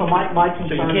 So my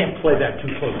concern. So you can't play that too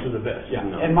close to the vest. Yeah,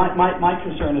 No. and my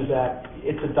concern is that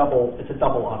it's a double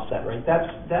offset, right?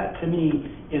 That to me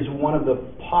is one of the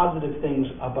positive things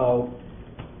about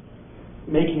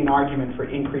making an argument for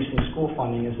increasing school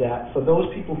funding is that for those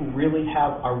people who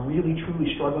are really truly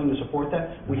struggling to support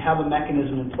that, we have a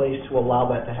mechanism in place to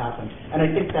allow that to happen. And I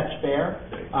think that's fair.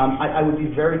 I would be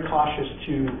very cautious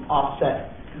to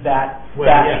offset that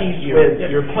piece with...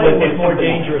 You're playing with more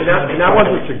dangerous... And I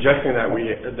wasn't suggesting that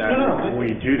we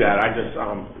do that. I just...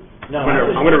 I'm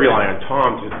going to rely on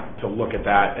Tom to look at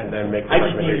that and then make the I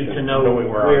just recommendation. needed to know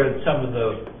where some of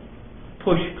the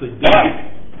push could be,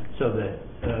 so that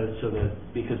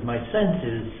because my sense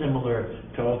is similar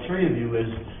to all three of you is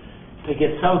to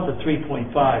get south of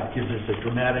 3.5 gives us a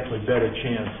dramatically better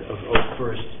chance of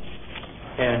first,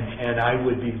 and I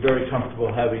would be very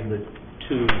comfortable having the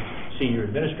two senior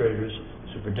administrators,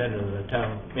 superintendent and the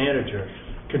town manager,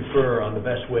 confer on the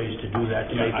best ways to do that,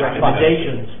 to make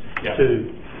recommendations to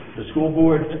the school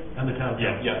board and the town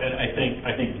council. Yeah, and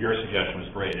I think your suggestion was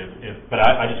great, but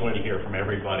I just wanted to hear from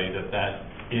everybody that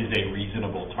is a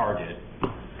reasonable target,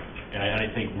 and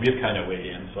I think we've kind of weighed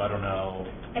in, so I don't know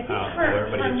how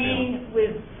everybody is feeling. For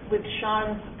me, with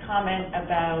Sean's comment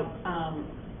about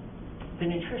the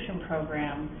nutrition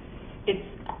program,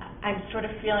 I'm sort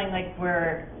of feeling like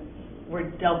we're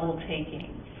double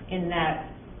taking, in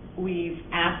that we've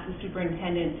asked the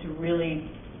superintendent to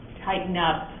really tighten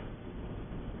up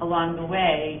along the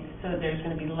way, so there's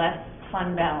going to be less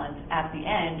fund balance at the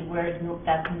end, whereas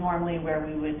that's normally where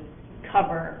we would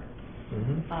cover.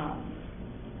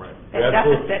 Right. You're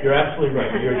absolutely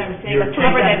right.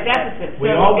 Cover that deficit.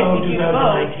 We all know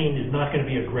 2019 is not going to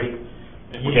be a great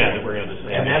year. We're going to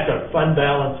say. And that's a fund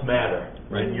balance matter.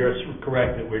 Right. And you're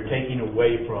correct that we're taking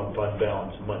away from fund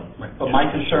balance money. Right. But my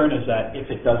concern is that if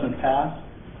it doesn't pass,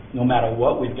 no matter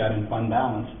what we've got in fund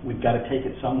balance, we've got to take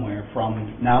it somewhere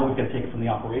we've got to take it from the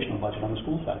operational budget on the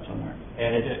school side somewhere.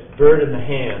 And it's bird in the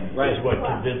hand is what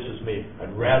convinces me.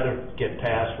 I'd rather get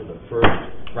past for the first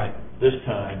this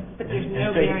time. But there's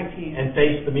no guarantees. And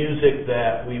face the music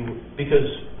that because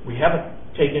we haven't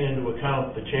taken into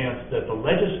account the chance that the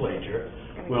legislature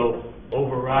will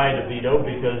override a veto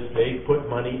because they put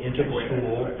money into the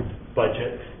school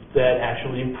budget that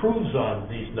actually improves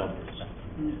on these numbers.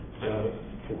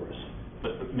 For us.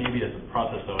 But maybe as a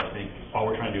process, though, I think all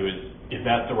we're trying to do is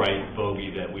that the right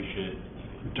bogey that we should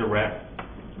direct,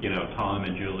 Tom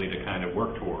and Julie to kind of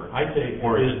work toward? I say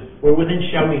we're within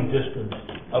shouting distance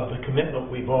of the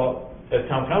commitment we've all, as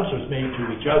town councilors, made to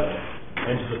each other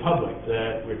and to the public,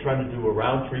 that we're trying to do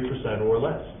around 3% or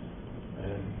less.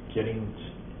 And getting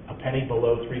a penny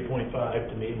below 3.5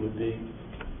 to me would be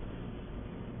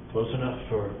close enough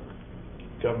for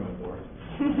government work.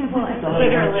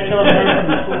 Literally.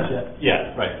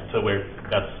 Yeah, right. So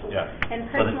that's. And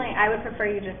personally, I would prefer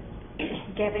you just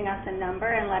giving us a number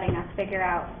and letting us figure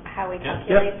out how we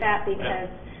calculate that, because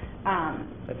I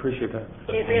appreciate that.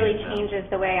 it really changes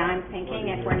the way I'm thinking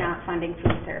if we're not funding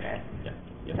food service.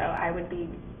 Yeah. So I would be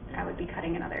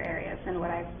cutting in other areas than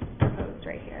what I've proposed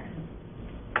right here.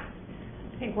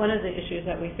 I think one of the issues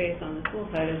that we face on the school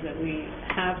side is that we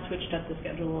have switched up the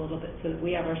schedule a little bit, so that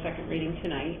we have our second reading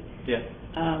tonight. Yeah.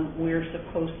 We're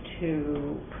supposed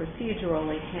to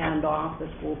procedurally hand off the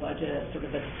school budget as sort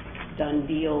of a done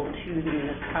deal to the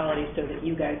municipality so that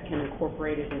you guys can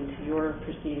incorporate it into your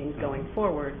proceedings going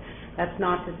forward. That's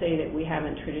not to say that we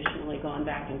haven't traditionally gone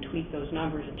back and tweaked those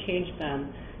numbers and changed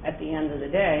them at the end of the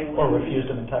day. Or refused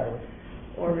them entirely.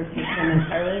 Or refuse them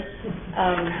entirely.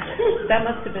 That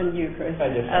must have been you, Chris. I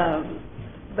did.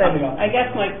 But I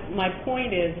guess my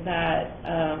point is that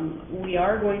we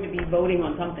are going to be voting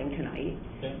on something tonight,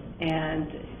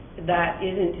 and that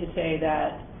isn't to say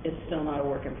that it's still not a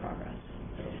work in progress.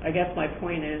 I guess my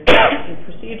point is that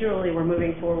procedurally we're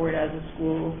moving forward as a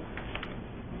school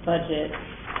budget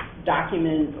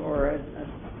document or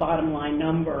a bottom line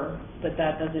number, but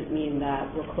that doesn't mean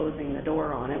that we're closing the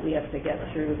door on it. We have to get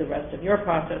through the rest of your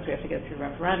process. We have to get through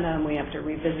referendum. We have to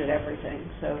revisit everything.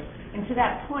 And to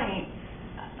that point,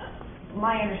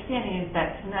 my understanding is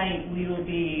that tonight we will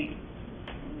be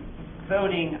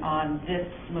voting on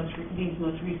these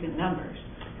most recent numbers.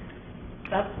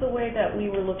 That's the way that we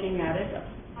were looking at it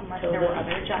Unless until there were this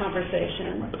other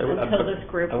conversation, But until this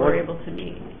group were able to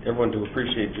meet. Everyone to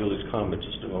appreciate Julie's comment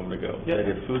just a moment ago, that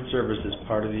if food service is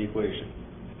part of the equation,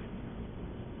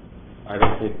 I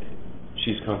don't think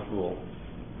she's comfortable,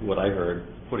 what I heard,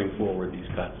 putting forward these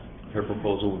cuts. Her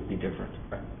proposal would be different.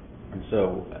 And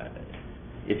so,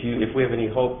 if we have any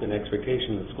hope and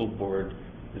expectation the school board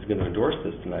is going to endorse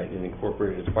this tonight and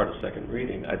incorporate it as part of second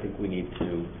reading, I think we need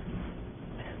to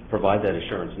provide that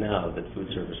assurance now that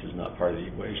food service is not part of the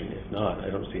equation. If not,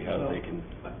 I don't see how they can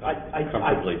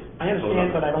comfortably. I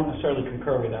understand, but I don't necessarily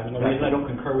concur with that. And the reason I don't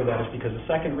concur with that is because the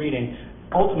second reading,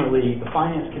 ultimately, the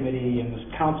finance committee and the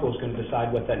council is going to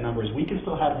decide what that number is. We can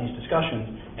still have these discussions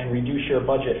and reduce your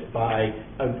budget by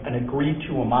an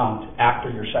agreed-to amount after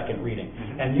your second reading.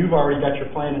 And you've already got your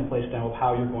plan in place now of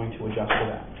how you're going to adjust for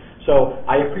that. So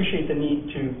I appreciate the need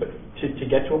to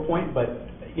get to a point, but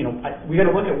we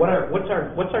got to look at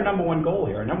what's our number one goal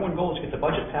here. Our number one goal is to get the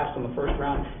budget passed on the first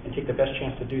round and take the best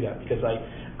chance to do that. Because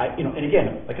and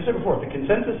again, like I said before, if the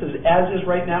consensus is as is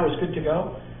right now is good to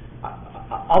go,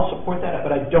 I'll support that,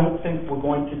 but I don't think we're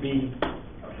going to be.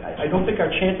 I don't think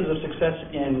our chances of success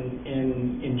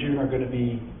in June are going to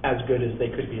be as good as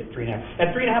they could be at 3.5.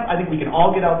 At 3.5, I think we can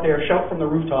all get out there, shout from the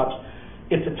rooftops.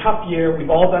 It's a tough year. We've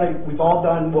all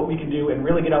done what we can do, and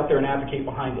really get out there and advocate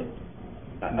behind it.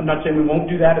 I'm not saying we won't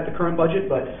do that at the current budget,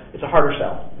 but it's a harder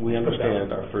sell. We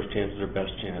understand our first chance is our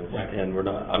best chance, right. And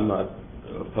I'm not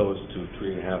opposed to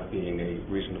 3.5 being a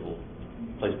reasonable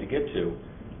place to get to.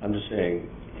 I'm just saying,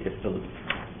 if the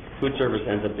food service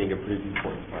ends up being a pretty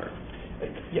important part.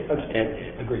 Yeah,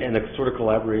 agreed. And the sort of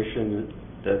collaboration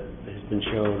that has been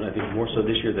shown, I think more so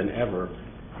this year than ever,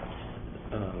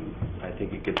 I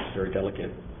think it gets very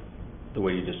delicate, the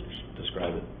way you just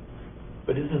describe it.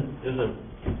 But isn't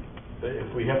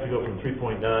if we have to go from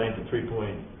 3.9 to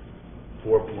 3.4.9,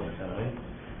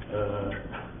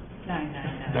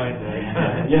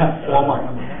 999. Yeah, Walmart.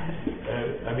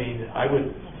 I mean, I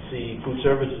would see food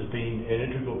service as being an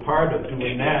integral part of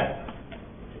doing that.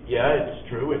 Yeah, it's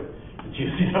true. It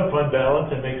uses up fund balance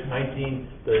and makes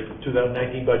the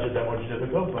 2019 budget that much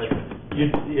difficult. But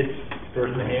it's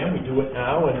first in the hand. We do it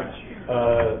now,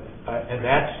 and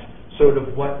that's sort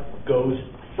of what goes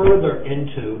further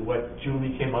into what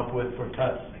Julie came up with for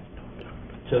cuts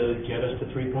to get us to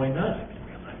 3.9.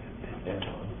 And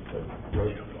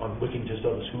I'm looking just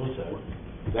on the school side.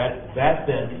 That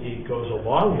then it goes a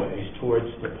long ways towards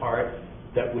the part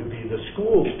that would be the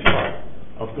school's part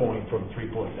of going from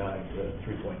 3.9 to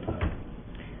 3.9.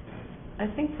 I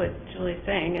think what Julie's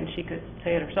saying, and she could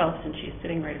say it herself since she's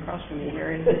sitting right across from me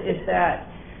here, is that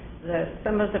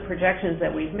some of the projections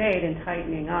that we've made in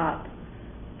tightening up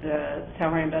the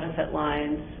salary and benefit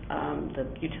lines, the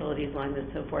utilities lines and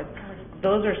so forth,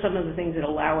 those are some of the things that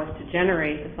allow us to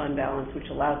generate the fund balance, which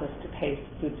allows us to pay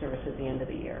food service at the end of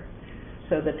the year.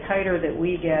 So the tighter that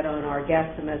we get on our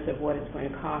guesstimates of what it's going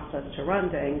to cost us to run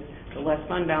things, the less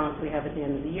fund balance we have at the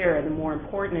end of the year, and the more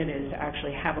important it is to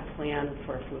actually have a plan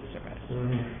for food service.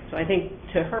 So I think,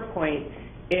 to her point,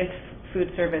 if food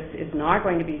service is not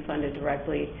going to be funded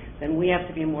directly, then we have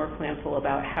to be more planful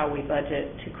about how we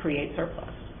budget to create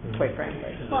surplus, quite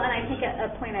frankly. Well, and I think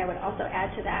a point I would also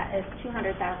add to that is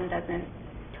 $200,000 doesn't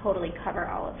totally cover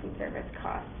all of food service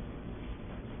costs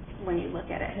when you look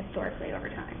at it historically over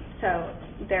time. So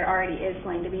there already is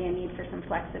going to be a need for some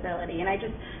flexibility. And I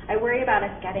worry about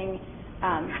us getting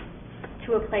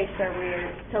to a place where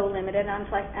we're so limited on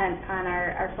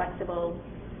our flexible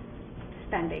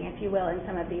spending, if you will, in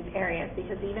some of these areas.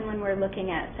 Because even when we're looking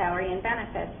at salary and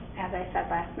benefits, as I said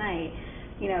last night,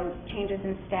 changes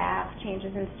in staff,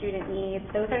 changes in student needs,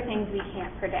 those are things we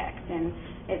can't predict. And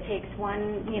it takes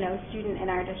one, student in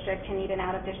our district to need an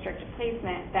out-of-district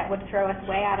placement that would throw us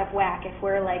way out of whack if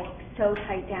we're so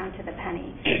tight down to the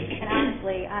penny. And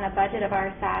honestly, on a budget of our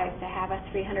size, to have a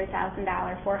 $300,000,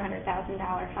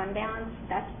 $400,000 fund balance,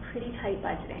 that's pretty tight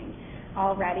budgeting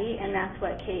already, and that's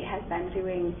what Kate has been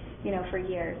doing, for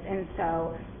years. And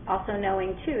so also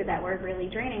knowing, too, that we're really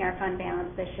draining our fund balance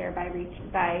this year by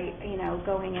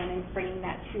going in and bringing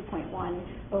that 2.1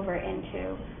 over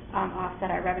into offset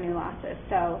our revenue losses.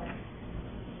 So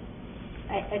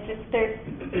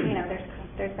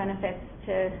there's benefits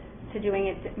to doing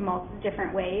it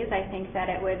different ways. I think that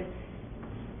I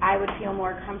would feel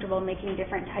more comfortable making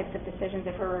different types of decisions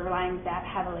if we're relying that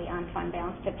heavily on fund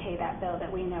balance to pay that bill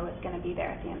that we know is going to be there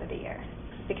at the end of the year,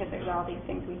 because there's all these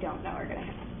things we don't know are going to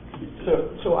happen.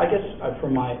 So I guess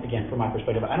from my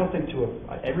perspective, I don't think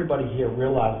everybody here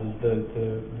realizes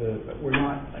we're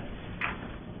not.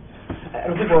 I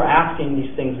don't think we're asking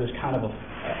these things as kind of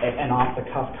an off the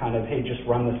cuff kind of, hey, just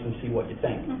run this and see what you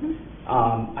think.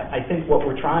 I think what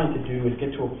we're trying to do is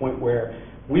get to a point where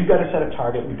we've got to set a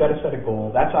target, we've got to set a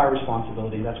goal. That's our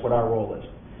responsibility. That's what our role is.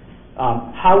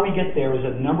 How we get there is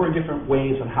a number of different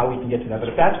ways on how we can get to that.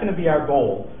 But if that's going to be our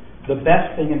goal, the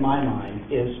best thing in my mind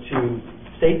is to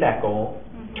state that goal,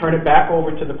 turn it back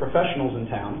over to the professionals in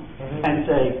town, and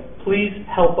say, please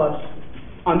help us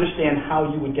understand how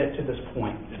you would get to this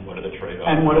point. And what are the trade-offs?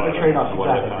 And what are the trade-offs,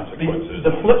 what are the exactly. consequences?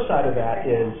 The flip side of that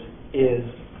is,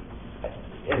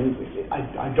 and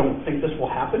I don't think this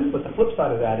will happen, but the flip side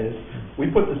of that is,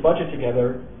 we put this budget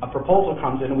together, a proposal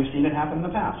comes in, and we've seen it happen in the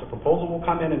past. A proposal will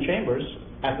come in chambers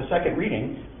at the second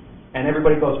reading, and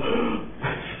everybody goes,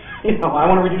 you know, I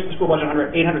want to reduce the school budget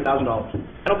 $800,000.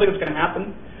 I don't think it's going to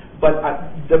happen, but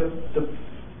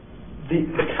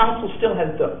the council still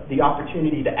has the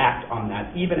opportunity to act on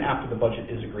that, even after the budget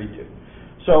is agreed to.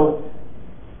 So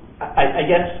I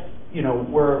guess, you know,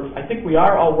 I think we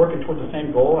are all working towards the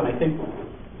same goal, and I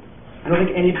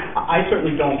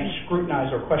certainly don't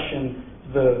scrutinize or question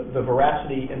the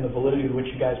veracity and the validity with which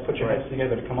you guys put your heads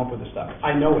together to come up with this stuff.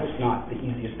 I know it's not the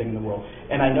easiest thing in the world,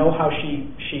 and I know how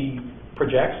she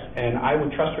projects, and I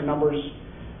would trust her numbers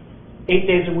 8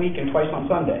 days a week and twice on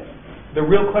Sunday. The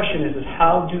real question is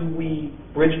how do we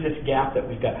bridge this gap that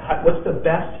we've got? What's the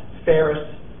best, fairest,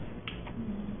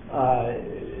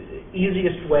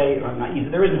 easiest way, or not easy,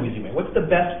 there is no easy way. What's the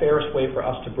best, fairest way for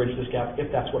us to bridge this gap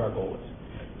if that's what our goal is?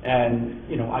 And,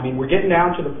 you know, I mean, we're getting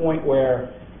down to the point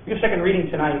where we have second reading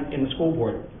tonight in the school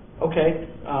board. Okay,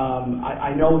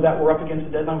 I know that we're up against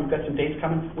the deadline. We've got some dates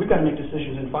coming. We've got to make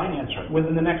decisions in finance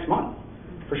within the next month,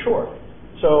 for sure.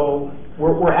 So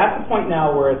we're at the point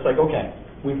now where it's like, okay,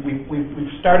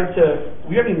 we've started to,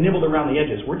 we haven't even nibbled around the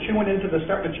edges. We're starting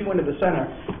to chew into the center.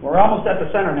 We're almost at the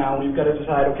center now, and we've got to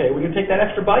decide, okay, we're going to take that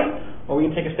extra bite, or we're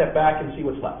going to take a step back and see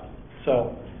what's left.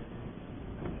 So,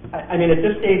 I mean, at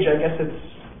this stage, I guess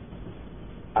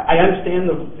I understand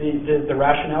the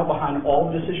rationale behind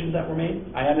all the decisions that were made.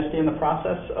 I understand the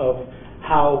process of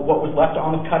what was left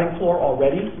on the cutting floor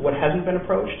already, what hasn't been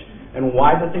approached, and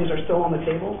why the things are still on the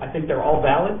table. I think they're all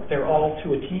valid. They're all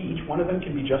to a T. Each one of them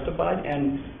can be justified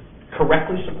and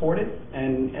correctly supported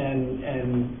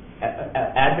and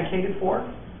advocated for.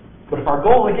 But if our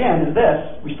goal, again, is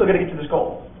this, we still got to get to this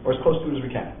goal, or as close to it as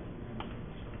we can.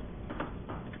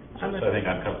 So I think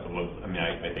I'm comfortable with,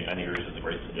 I think yours is a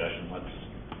great suggestion. Let's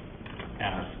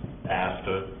ask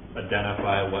to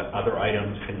identify what other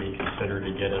items can be considered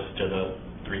to get us to the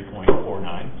 3.49.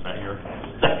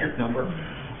 Is that your number?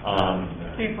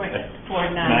 3.49.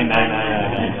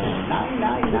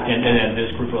 And then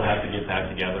this group will have to get back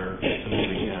together as soon as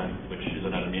we can, which is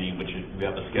another meeting, which we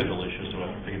have a schedule issue, so we'll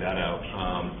have to figure that out.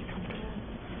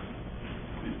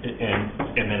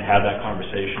 And then have that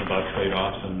conversation about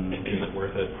trade-offs and is it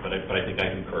worth it? But I think I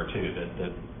concur too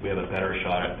that we have a better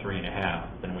shot at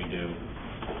 3.5 than we do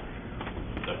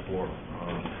at 4.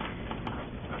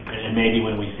 And maybe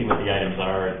when we see what the items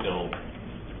are,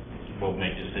 we'll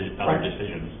make other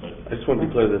decisions. But I just want to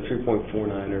be clear that 3.49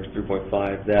 or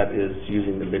 3.5, that is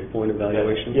using the midpoint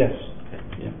evaluation? Yes. Okay.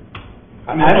 Yeah.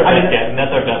 And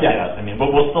that's our best guess. I mean, but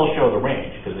we'll still show the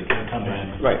range because it can come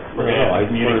in. Right. I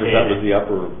wondered if that was the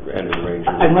upper end of the range.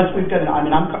 Unless we've got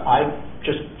I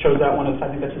just chose that one as I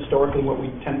think that's historically what we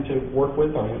tend to work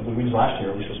with, or we used last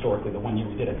year, at least historically, the one year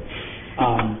we did it.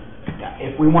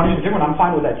 If we want to use a different, I'm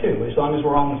fine with that too, as long as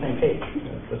we're all on the same page.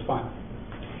 That's fine.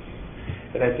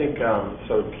 And I think,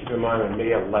 so keep in mind, on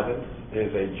May 11th is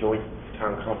a joint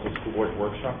town council school board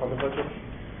workshop on the budget.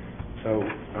 So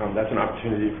that's an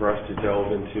opportunity for us to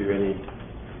delve into any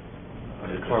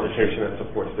conversation that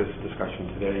supports this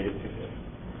discussion today,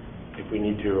 if we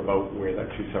need to, about where that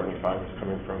 275 is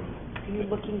coming from. Are you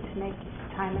looking to make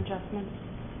time adjustments?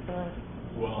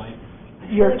 Well,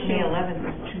 Your May 11th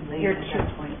is too late at that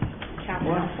point. Town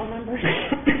council members?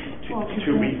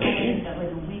 2 weeks. That was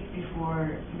a week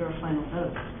before your final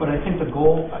vote. But I think the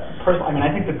goal, personally, I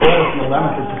think the goal of the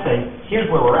 11th is to say, here's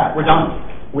where we're at. We're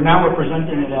done. We're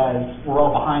presenting it as we're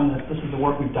all behind this. This is the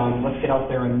work we've done. Let's get out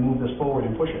there and move this forward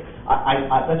and push it.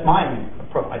 That's my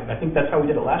approach. I think that's how we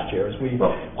did it last year.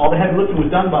 All the heavy lifting was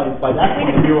done by that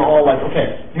point, and we were all like,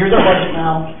 okay, here's our budget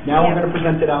now. Now we're going to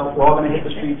present it out. We're all going to hit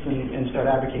the streets and start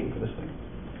advocating for this thing.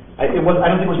 I don't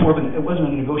think it was it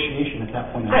wasn't a negotiation at that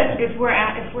point. But if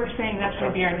we're saying that's going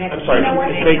to be our next. I'm sorry, You know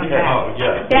what? May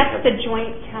 10th. That's the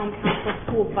joint town council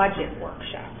school budget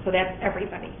workshop, so that's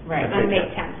everybody. Right. On May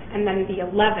 10th. And then the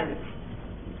 11th,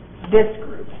 this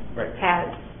group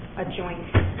has a joint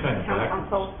town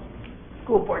council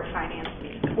school board finance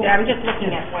meeting. Yeah, I'm just looking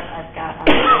at what I've got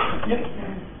on this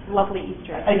lovely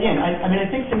Easter egg. Again, I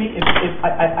think to me,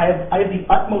 I have the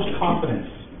utmost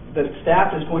confidence that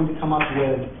staff is going to come up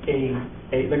with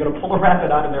they're going to pull a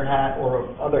rabbit out of their hat or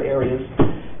other areas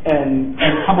and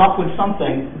come up with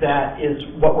something that is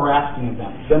what we're asking of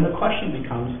them. Then the question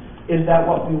becomes, is that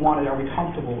what we wanted? Are we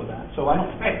comfortable with that? So I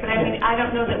don't. Right, but I mean, I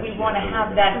don't know that we want to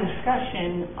have that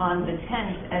discussion on the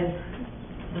 10th as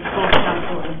the full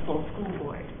council and full school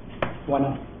board.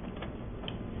 Why not?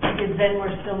 Because then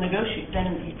we're still negotiating.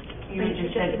 Then you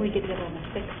just said we could do it on the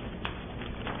 6th.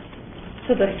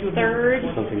 So the 3rd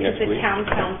is the town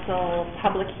council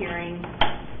public hearing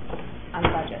on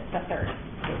budget, the 3rd.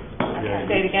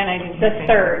 Say it again, I didn't The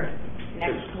hear. 3rd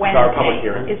next It's our public Wednesday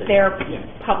hearing. is their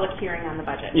public hearing on the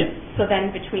budget. Yeah. So then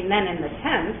between then and the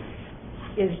 10th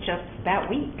is just that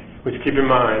week. Which, keep in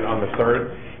mind, on the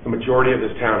 3rd, the majority of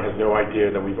this town has no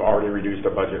idea that we've already reduced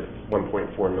our budget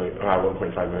 $1.5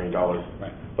 million,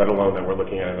 Right. let alone that we're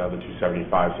looking at another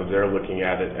 $275. So they're looking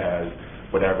at it as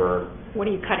whatever What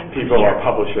are you cutting from people here? are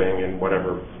publishing in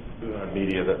whatever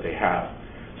media that they have.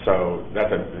 So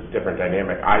that's a different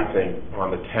dynamic. I think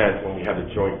on the 10th, when we have the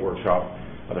joint workshop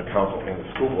of the council and the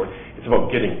school board, it's about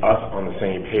getting us on the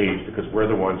same page, because we're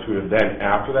the ones who then,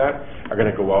 after that, are going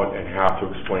to go out and have to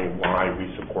explain why we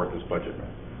support this budget.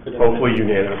 Hopefully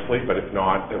unanimously, but if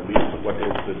not, at least what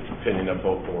is the opinion of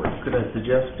both boards. Could I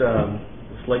suggest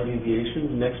slight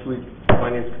deviations? Next week, the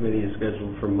Finance Committee is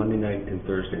scheduled for Monday night and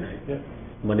Thursday night. Yeah.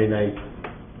 Monday night,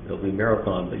 it'll be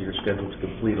marathon, but you're scheduled to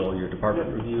complete all your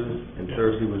department reviews, and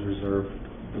Thursday was reserved,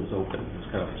 it was open, it was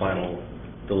kind of final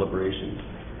deliberations.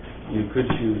 You could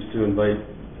choose to invite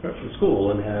the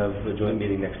school and have a joint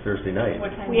meeting next Thursday night.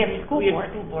 What time We do have you- school We board.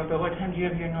 have school board, but what time do you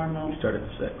have your normal? We start at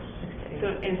 6. So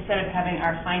instead of having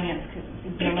our finance, because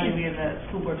normally we have a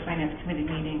school board finance committee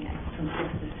meeting from 6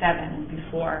 to 7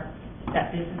 before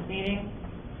that business meeting,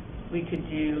 we could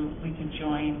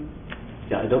join.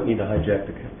 Yeah, I don't mean to hijack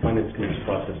the Finance Committee's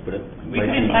process, but it We might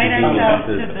could be invite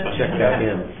ourselves convenient to the- to check that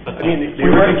in. I mean, We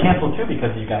already canceled too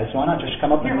because of you guys, so why not just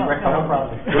come up and You're wreck welcome. our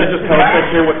problem? You want to just tell us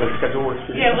next year what the schedule works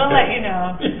for you? Yeah, we'll let you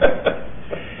know.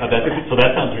 So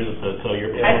that sounds reasonable, so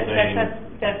you're proposing,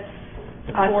 That's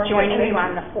Us joining you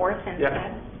on the 4th Yeah.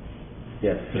 instead.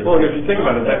 Yes. Well, if you think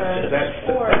about it,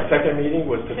 that second meeting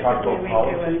was to talk about Typically, we do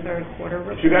policy. a third quarter.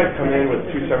 If you guys come in with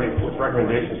with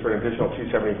recommendations for an additional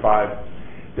 275,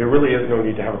 there really is no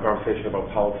need to have a conversation about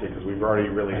policy, because we've already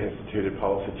really instituted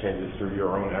policy changes through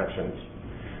your own actions.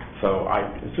 So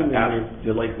Assuming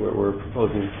you like where we're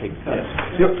proposing to take cuts.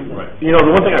 You know,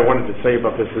 the one thing I wanted to say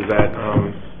about this is that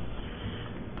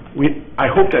I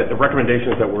hope that the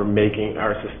recommendations that we're making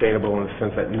are sustainable in the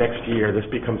sense that next year this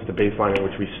becomes the baseline in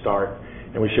which we start,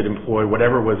 and we should employ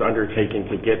whatever was undertaken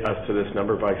to get us to this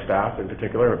number by staff in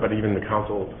particular, but even the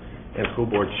council and school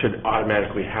board should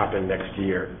automatically happen next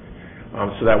year.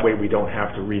 So that way we don't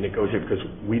have to renegotiate, because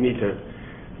we need to,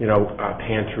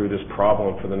 pan through this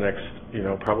problem for the next,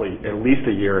 probably at least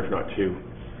a year, if not two.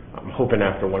 I'm hoping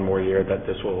after one more year that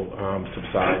this will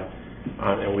subside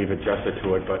and we've adjusted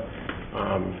to it, but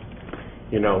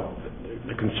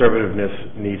the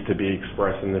conservativeness needs to be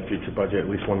expressed in the future budget, at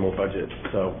least one more budget.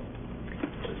 So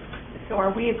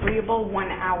are we agreeable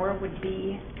 1 hour would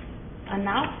be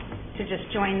enough to just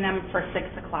join them for 6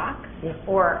 o'clock? Yeah.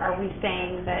 Or are we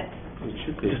saying that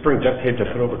just bring duct tape to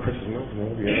put over Chris's mouth, and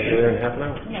we'll be out of there in half an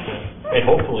hour. and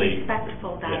hopefully,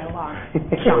 respectful dialogue?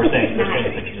 so we're saying 6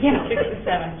 to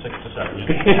 7. 6 to 7. 6 to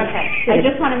 7. Okay, I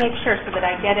just want to make sure so that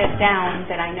I get it down,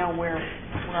 that I know where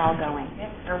we're all going,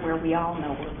 or where we all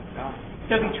know where we're going.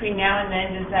 So between now and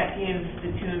then, does that give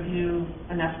the two of you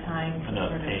enough time?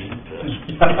 Enough pain.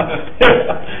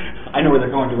 I know where they're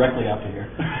going directly after here.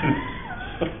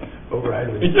 Over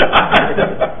Idlewood.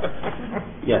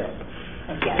 Yes.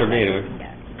 Yes. For me, anyway.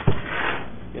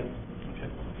 Yes.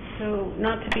 So,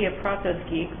 not to be a process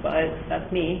geek, but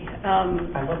that's me.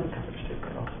 I love the coverage too,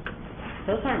 girl.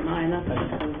 Those aren't mine, that's the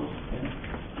proposal.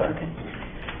 Okay.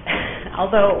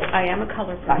 Although I am a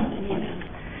color person,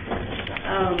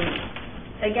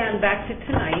 Again, back to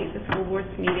tonight, the school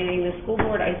board's meeting. The school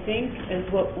board, I think, is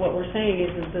what we're saying is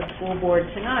the school board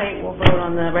tonight will vote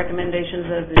on the recommendations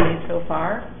that have been made so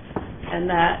far, and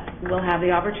that we'll have the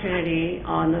opportunity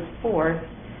on the 4th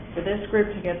for this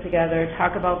group to get together,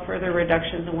 talk about further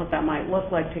reductions and what that might look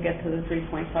like to get to the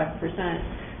 3.5%.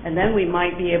 And then we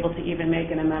might be able to even make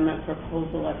an amendment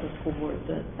proposal at the school board,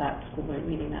 that school board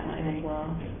meeting that night as well.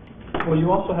 Well,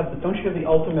 you also have, don't you have the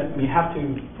ultimate, you have to,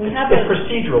 We have it's a-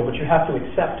 procedural, but you have to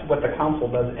accept what the council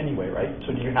does anyway, right?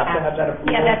 So do you have to have that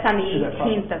approval? Yeah, that's on the through that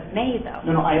process? 18th of May, though.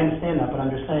 No, I understand that, but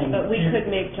I'm just saying. But we could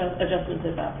make adjustments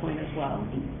at that point as well.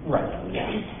 Right. So,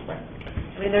 yeah. Right.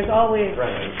 I mean, there's always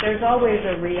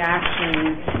a reaction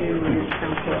to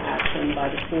council action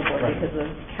by the school board, Right. because the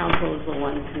council is the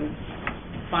one who's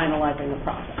finalizing the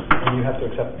process. And you have to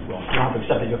accept, well, you don't have to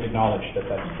accept it, you have to acknowledge that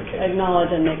that's the case.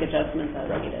 Acknowledge and make adjustments as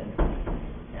needed.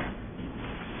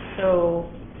 So,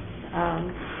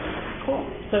 cool.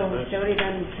 So Jody,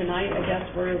 then tonight, I guess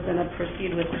we're going to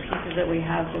proceed with the pieces that we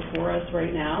have before us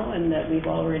right now, and that we've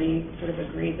already sort of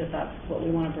agreed that that's what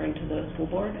we want to bring to the school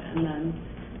board, and then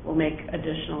we'll make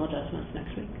additional adjustments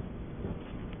next week.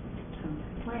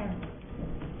 Plan.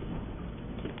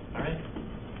 All right.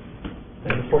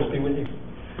 May the force be with you.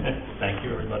 Thank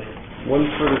you, everybody. One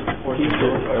further piece,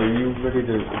 are you ready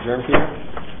to adjourn, Peter?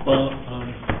 Well,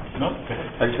 No, go ahead.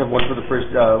 I just have one for the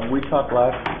first. We talked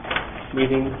last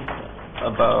meeting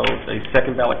about a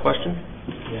second ballot question.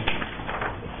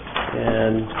 Yeah.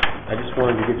 And I just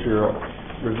wanted to get your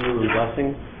review and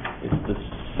blessing. It's the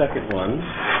second one.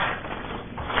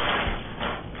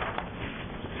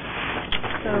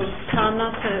 So, Tom,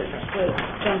 not to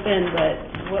jump in, but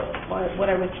what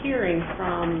I was hearing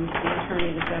from the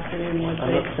attorney this afternoon was I'm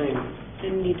that not saying it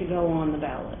didn't need to go on the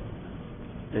ballot.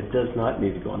 it does not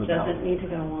need to go on the ballot. Doesn't need to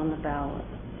go on the ballot.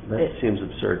 That seems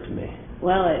absurd to me.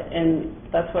 Well, and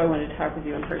that's why I wanted to talk with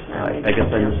you in person. I guess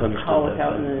I misunderstood Call that.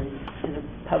 without in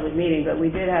a public meeting, but we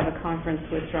did have a conference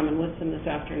with Drummond Woodson this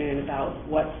afternoon about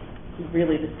what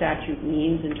really the statute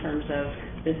means in terms of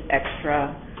this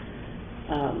extra.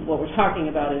 What we're talking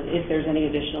about is if there's any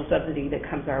additional subsidy that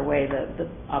comes our way, the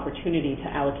opportunity to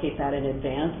allocate that in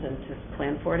advance and to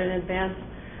plan for it in advance.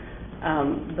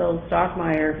 Bill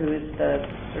Stockmeyer, who is the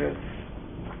sort of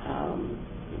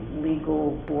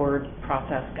legal board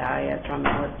process guy at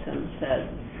Drummond Woodson, said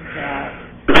that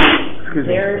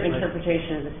their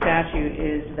interpretation of the statute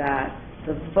is that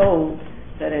the vote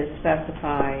that is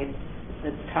specified,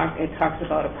 it talks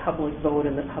about a public vote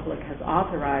and the public has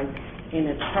authorized, in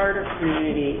a charter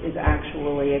community is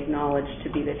actually acknowledged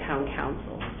to be the town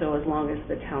council. So as long as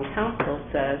the town council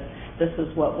says this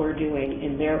is what we're doing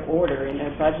in their order, in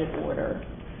their budget order,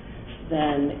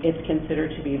 then it's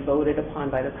considered to be voted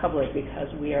upon by the public because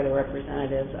we are the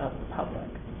representatives of the public.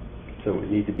 So it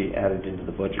would need to be added into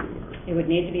the budget order. It would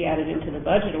need to be added into the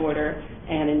budget order,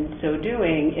 and in so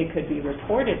doing, it could be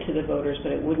reported to the voters,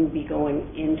 but it wouldn't be going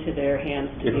into their hands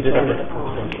to be voted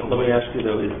upon. Let me ask you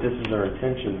though, if this is our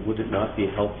intention, would it not be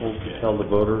helpful to tell the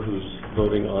voter who's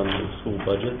voting on the school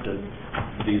budget that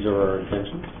these are our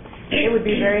intentions? It would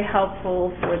be very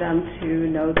helpful for them to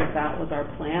know that that was our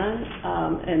plan,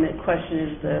 and the question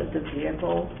is the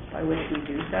vehicle by which we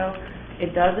do so.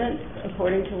 It doesn't,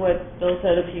 according to what Bill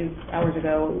said a few hours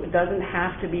ago, it doesn't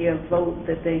have to be a vote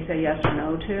that they say yes or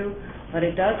no to, but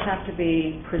it does have to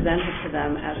be presented to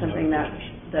them as something that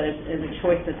is a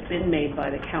choice that's been made by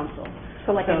the council.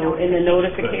 So like in the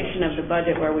notification of the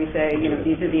budget where we say,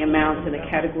 these are the amounts and the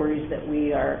categories that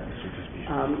we are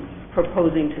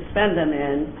proposing to spend them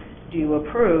in, do you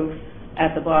approve?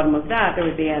 At the bottom of that, there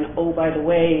would be an, oh, by the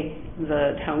way,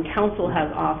 the town council has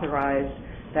authorized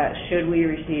that should we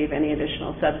receive any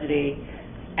additional subsidy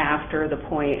after the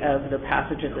point of the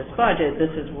passage of this budget,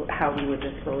 this is how we would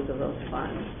dispose of those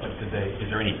funds. Is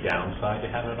there any downside to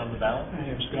having it on the ballot?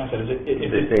 I was going to say,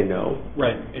 If they say no?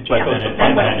 right. It just But goes then to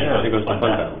fund balance. yeah, it goes to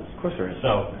fund balance. Of course there is.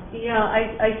 So, Yeah,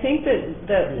 I think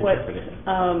that what,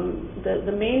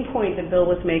 the main point that Bill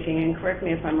was making, and correct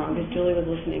me if I'm wrong, because Julie was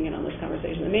listening in on this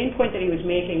conversation, the main point that he was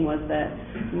making was that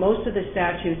most of the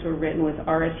statutes were written with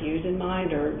RSUs in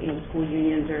mind, or, school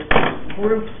unions, or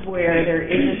groups where there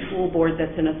is a school board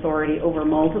that's an authority over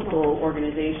multiple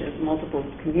organizations, multiple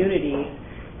communities,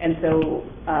 and so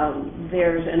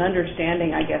there's an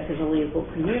understanding, I guess, as a legal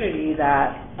community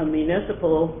that a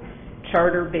municipal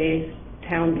charter-based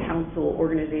town council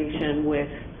organization with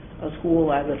a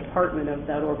school as a department of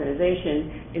that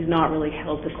organization is not really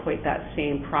held to quite that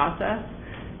same process.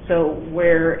 So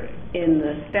where in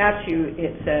the statute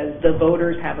it says the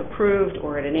voters have approved,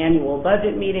 or at an annual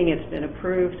budget meeting it's been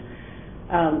approved,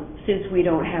 since we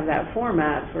don't have that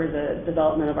format for the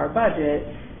development of our budget,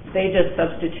 they just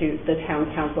substitute the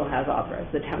town council has authorized,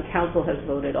 the town council has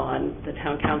voted on, the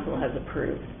town council has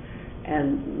approved,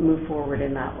 and move forward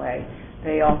in that way.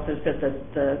 They also said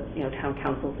that the town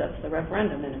council sets the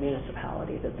referendum in a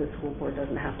municipality, that the school board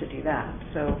doesn't have to do that.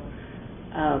 So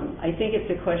I think it's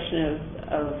a question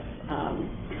of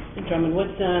Drummond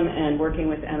Woodson and working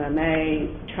with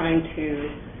MMA, trying to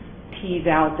tease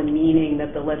out the meaning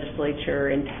that the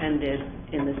legislature intended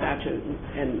in the statute,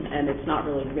 and it's not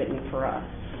really written for us.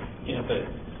 Yeah, but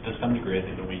to some degree, I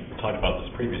think that we talked about this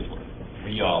previously.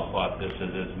 We all thought this is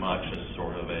as much as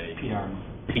sort of a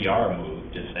PR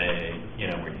move to say,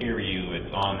 we hear you,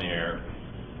 it's on there.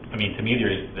 I mean, to me,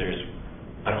 there's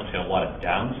I don't see a lot of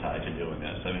downside to doing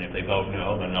this. I mean, if they vote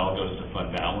no, then it all goes to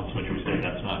fund balance, which we say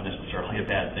that's not necessarily a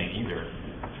bad thing either.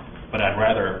 But I'd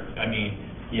rather,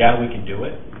 yeah, we can do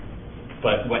it,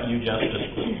 but what you just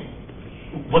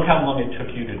look how long it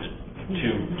took you to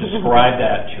describe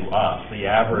that to us. The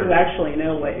average, You actually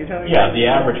know what you're talking yeah, about. the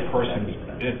average person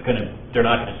they're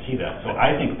not going to see that. So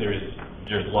I think there's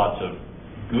lots of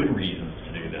good reasons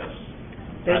to do this.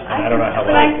 I don't know how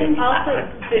But I think well also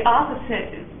the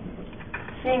opposite,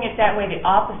 seeing it that way, the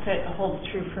opposite holds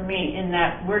true for me in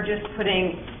that we're just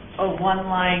putting a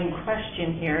one-line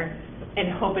question here and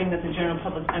hoping that the general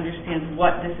public understands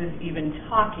what this is even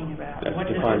talking about. That's What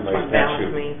does defined this by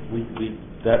balance statute. mean?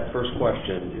 That first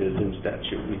question is in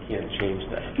statute. We can't change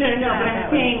that. No, but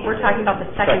I'm saying, We're talking about the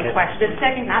second question. the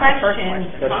second Not the first question,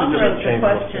 question. That should Tom just wrote the change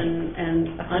question and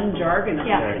unjargonized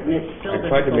Yeah. it, and it's still I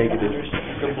tried to difficult make it as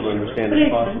understand. simple to understand But as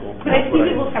I- possible. but I think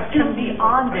it will still be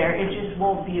on there, it just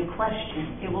won't be a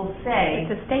question. It will say,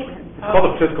 It's a statement. It's called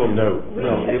a fiscal note. We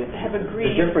No, have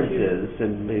agreed The difference to- is,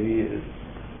 and maybe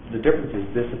the difference is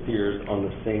this appears on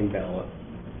the same ballot.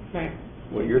 Right.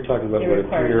 What you're talking about They're would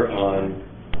appear required. on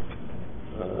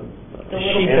The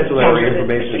little ancillary posted-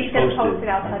 information Sheet that's posted. posted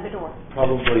outside the door.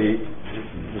 Probably,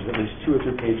 there's at least 2 or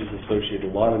 3 pages associated,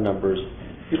 a lot of numbers.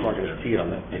 People aren't going to see it on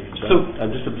that page. So-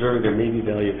 I'm just observing there may be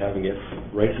value of having it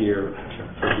right here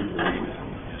for people to read.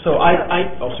 So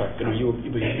oh, sorry, you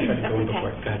tried to go in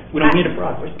before. Go ahead. We don't need a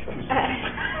broad.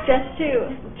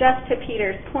 Just to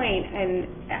Peter's point, and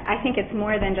I think it's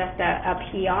more than just a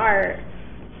PR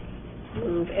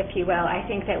move, if you will. I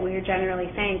think that we're generally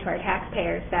saying to our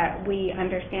taxpayers that we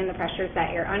understand the pressures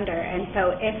that you're under, and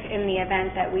so if in the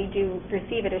event that we do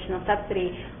receive additional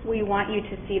subsidy, we want you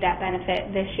to see that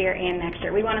benefit this year and next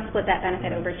year. We want to split that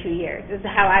benefit over 2 years. This is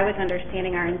how I was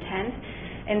understanding our intent.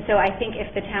 And so I think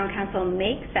if the town council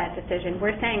makes that decision,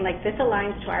 we're saying, like, this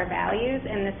aligns to our values,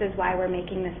 and this is why we're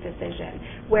making this decision.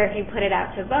 Where if you put it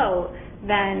out to vote,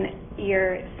 then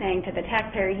you're saying to the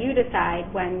taxpayer, you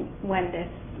decide when this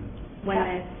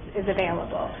is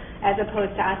available, as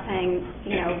opposed to us saying,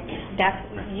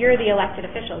 you're the elected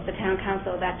officials, the town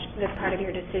council, that's part of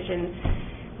your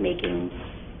decision-making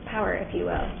power, if you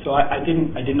will. So I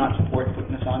did not support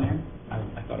putting this on there.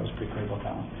 I thought it was pretty clear about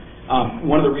that one.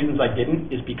 One of the reasons I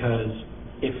didn't is because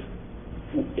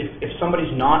if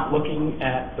somebody's not looking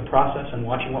at the process and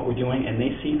watching what we're doing and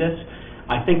they see this,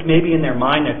 I think maybe in their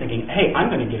mind they're thinking, hey, I'm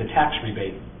going to get a tax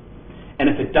rebate. And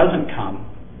if it doesn't come,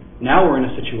 now we're in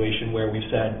a situation where we've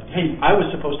said, hey, I was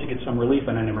supposed to get some relief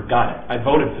and I never got it. I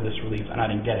voted for this relief and I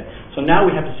didn't get it. So now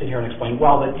we have to sit here and explain,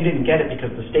 well, that you didn't get it because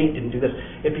the state didn't do this.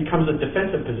 It becomes a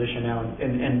defensive position now,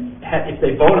 and if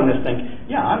they vote on this thing,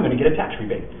 yeah, I'm going to get a tax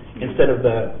rebate, instead of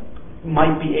the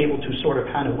might be able to, sort of,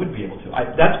 kind of would be able to.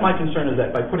 That's my concern, is that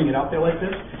by putting it out there like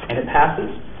this and it passes,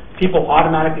 people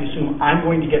automatically assume I'm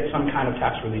going to get some kind of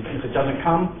tax relief, and if it doesn't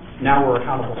come, now we're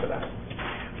accountable for that.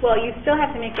 Well, you still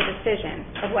have to make the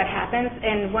decision of what happens,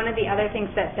 and one of the other things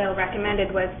that Bill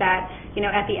recommended was that,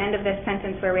 at the end of this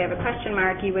sentence where we have a question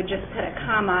mark, you would just put a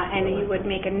comma, and you would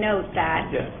make a note that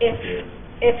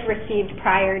if received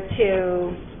prior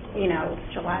to,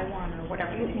 July 1 or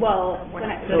whatever.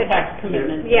 The tax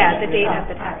commitment. Yeah, the date of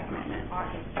the tax commitment.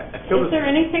 Is there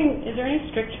any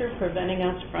stricture preventing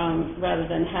us from, rather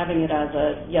than having it as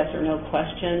a yes or no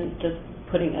question, just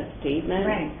putting a statement?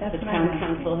 Right, that's the what town I'm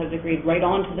council has agreed right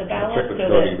onto the ballot, Check with so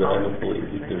Cody, that but I don't believe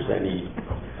that there's any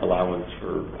allowance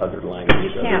for other language.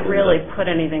 you can't really put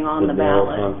anything on the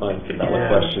ballot. narrow confines of the ballot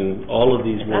question. All of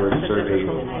these words That's the serve a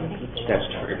difficult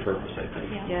statutory purpose, I think.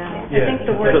 Yeah. I think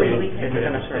the word relief is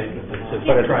in a statement.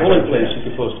 But at the polling place, you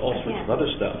can post all sorts of other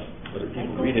stuff, but if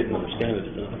people read it and understand it,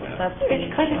 it doesn't matter. It's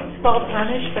kind of small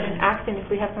punish, but in Acton, if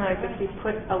we have something like this, we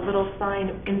put a little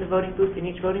sign in the voting booth, in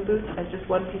each voting booth, as just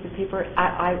one piece of paper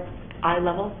at eye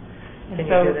level. Can you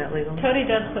So- do that legally? Cody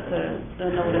does put the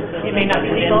notice of. It may not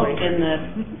be legal. In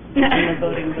the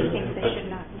voting I booth. think they should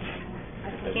not.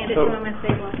 Hand it to them if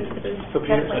they want to.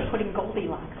 That's like putting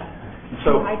Goldilocks on.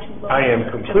 So I am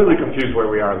completely confused where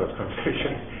we are in this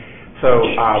conversation. So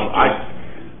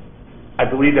I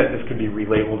believe that this could be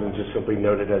relabeled and just simply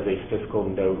noted as a fiscal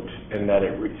note, and that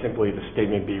simply the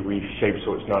statement be reshaped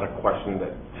so it's not a question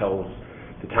that tells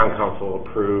the town council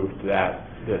approved that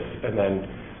this, and then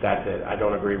that's it. I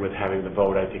don't agree with having the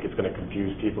vote. I think it's going to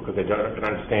confuse people because they're not going to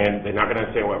understand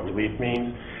what relief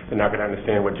means. They're not going to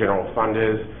understand what general fund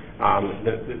is.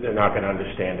 They're not going to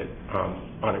understand it.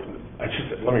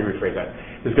 Let me rephrase that.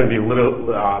 There's going to be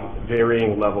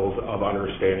varying levels of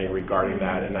understanding regarding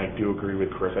that, and I do agree with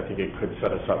Chris. I think it could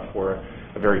set us up for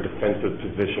a very defensive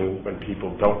position when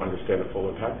people don't understand the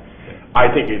full impact. I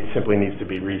think it simply needs to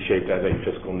be reshaped as a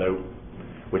fiscal note,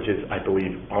 which is, I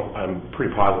believe, I'm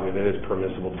pretty positive it is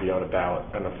permissible to be on a ballot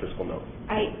on a fiscal note.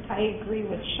 I agree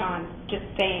with Sean, just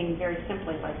saying very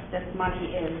simply, like, this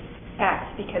money is X,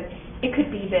 because it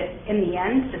could be that in the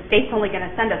end, the state's only going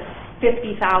to send us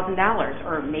 $50,000,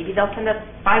 or maybe they'll send us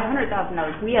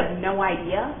 $500,000. We have no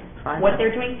idea what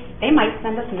they're doing. They might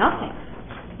send us nothing.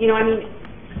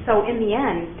 So in the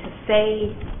end, to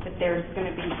say that there's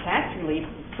going to be tax relief,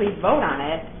 please vote on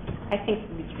it, I think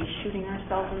we'd be shooting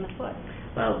ourselves in the foot.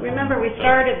 Well, remember, we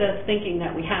started this thinking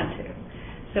that we had to.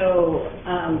 So,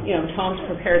 Tom's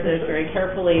prepared this very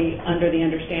carefully under the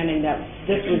understanding that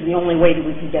this was the only way that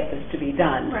we could get this to be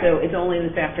done. So it's only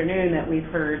this afternoon that we've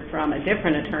heard from a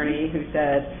different attorney who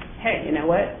said, hey, you know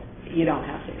what, you don't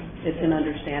have to. It's an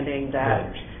understanding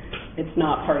that it's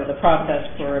not part of the process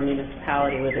for a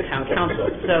municipality with a town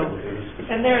council. So,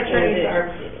 And their attorneys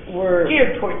are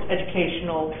geared towards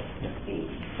educational fees.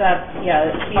 that's,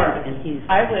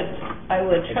 I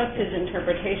would trust his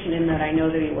interpretation in that I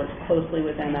know that he works closely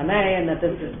with MMA and that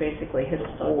this is basically his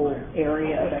whole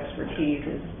area of expertise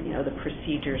is, the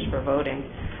procedures for voting.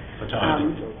 So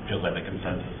Tom, it feels like the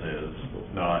consensus is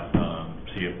not,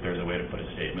 see if there's a way to put a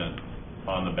statement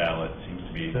on the ballot, seems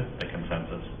to be the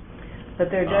consensus. But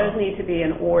there does need to be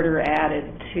an order added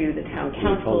to the town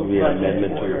council's Probably budget an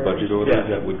amendment to your budget order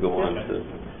that would go on to...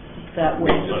 That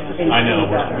would I know,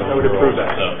 I would approve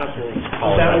that.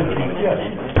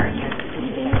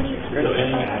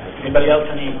 Anybody else,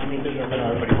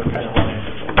 everybody was kind of running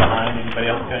behind, anybody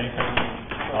else got anything?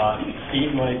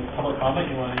 Steve, my public comment,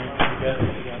 you want to get?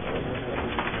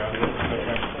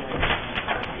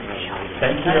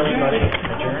 Thank you, everybody.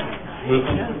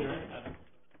 Adjourn.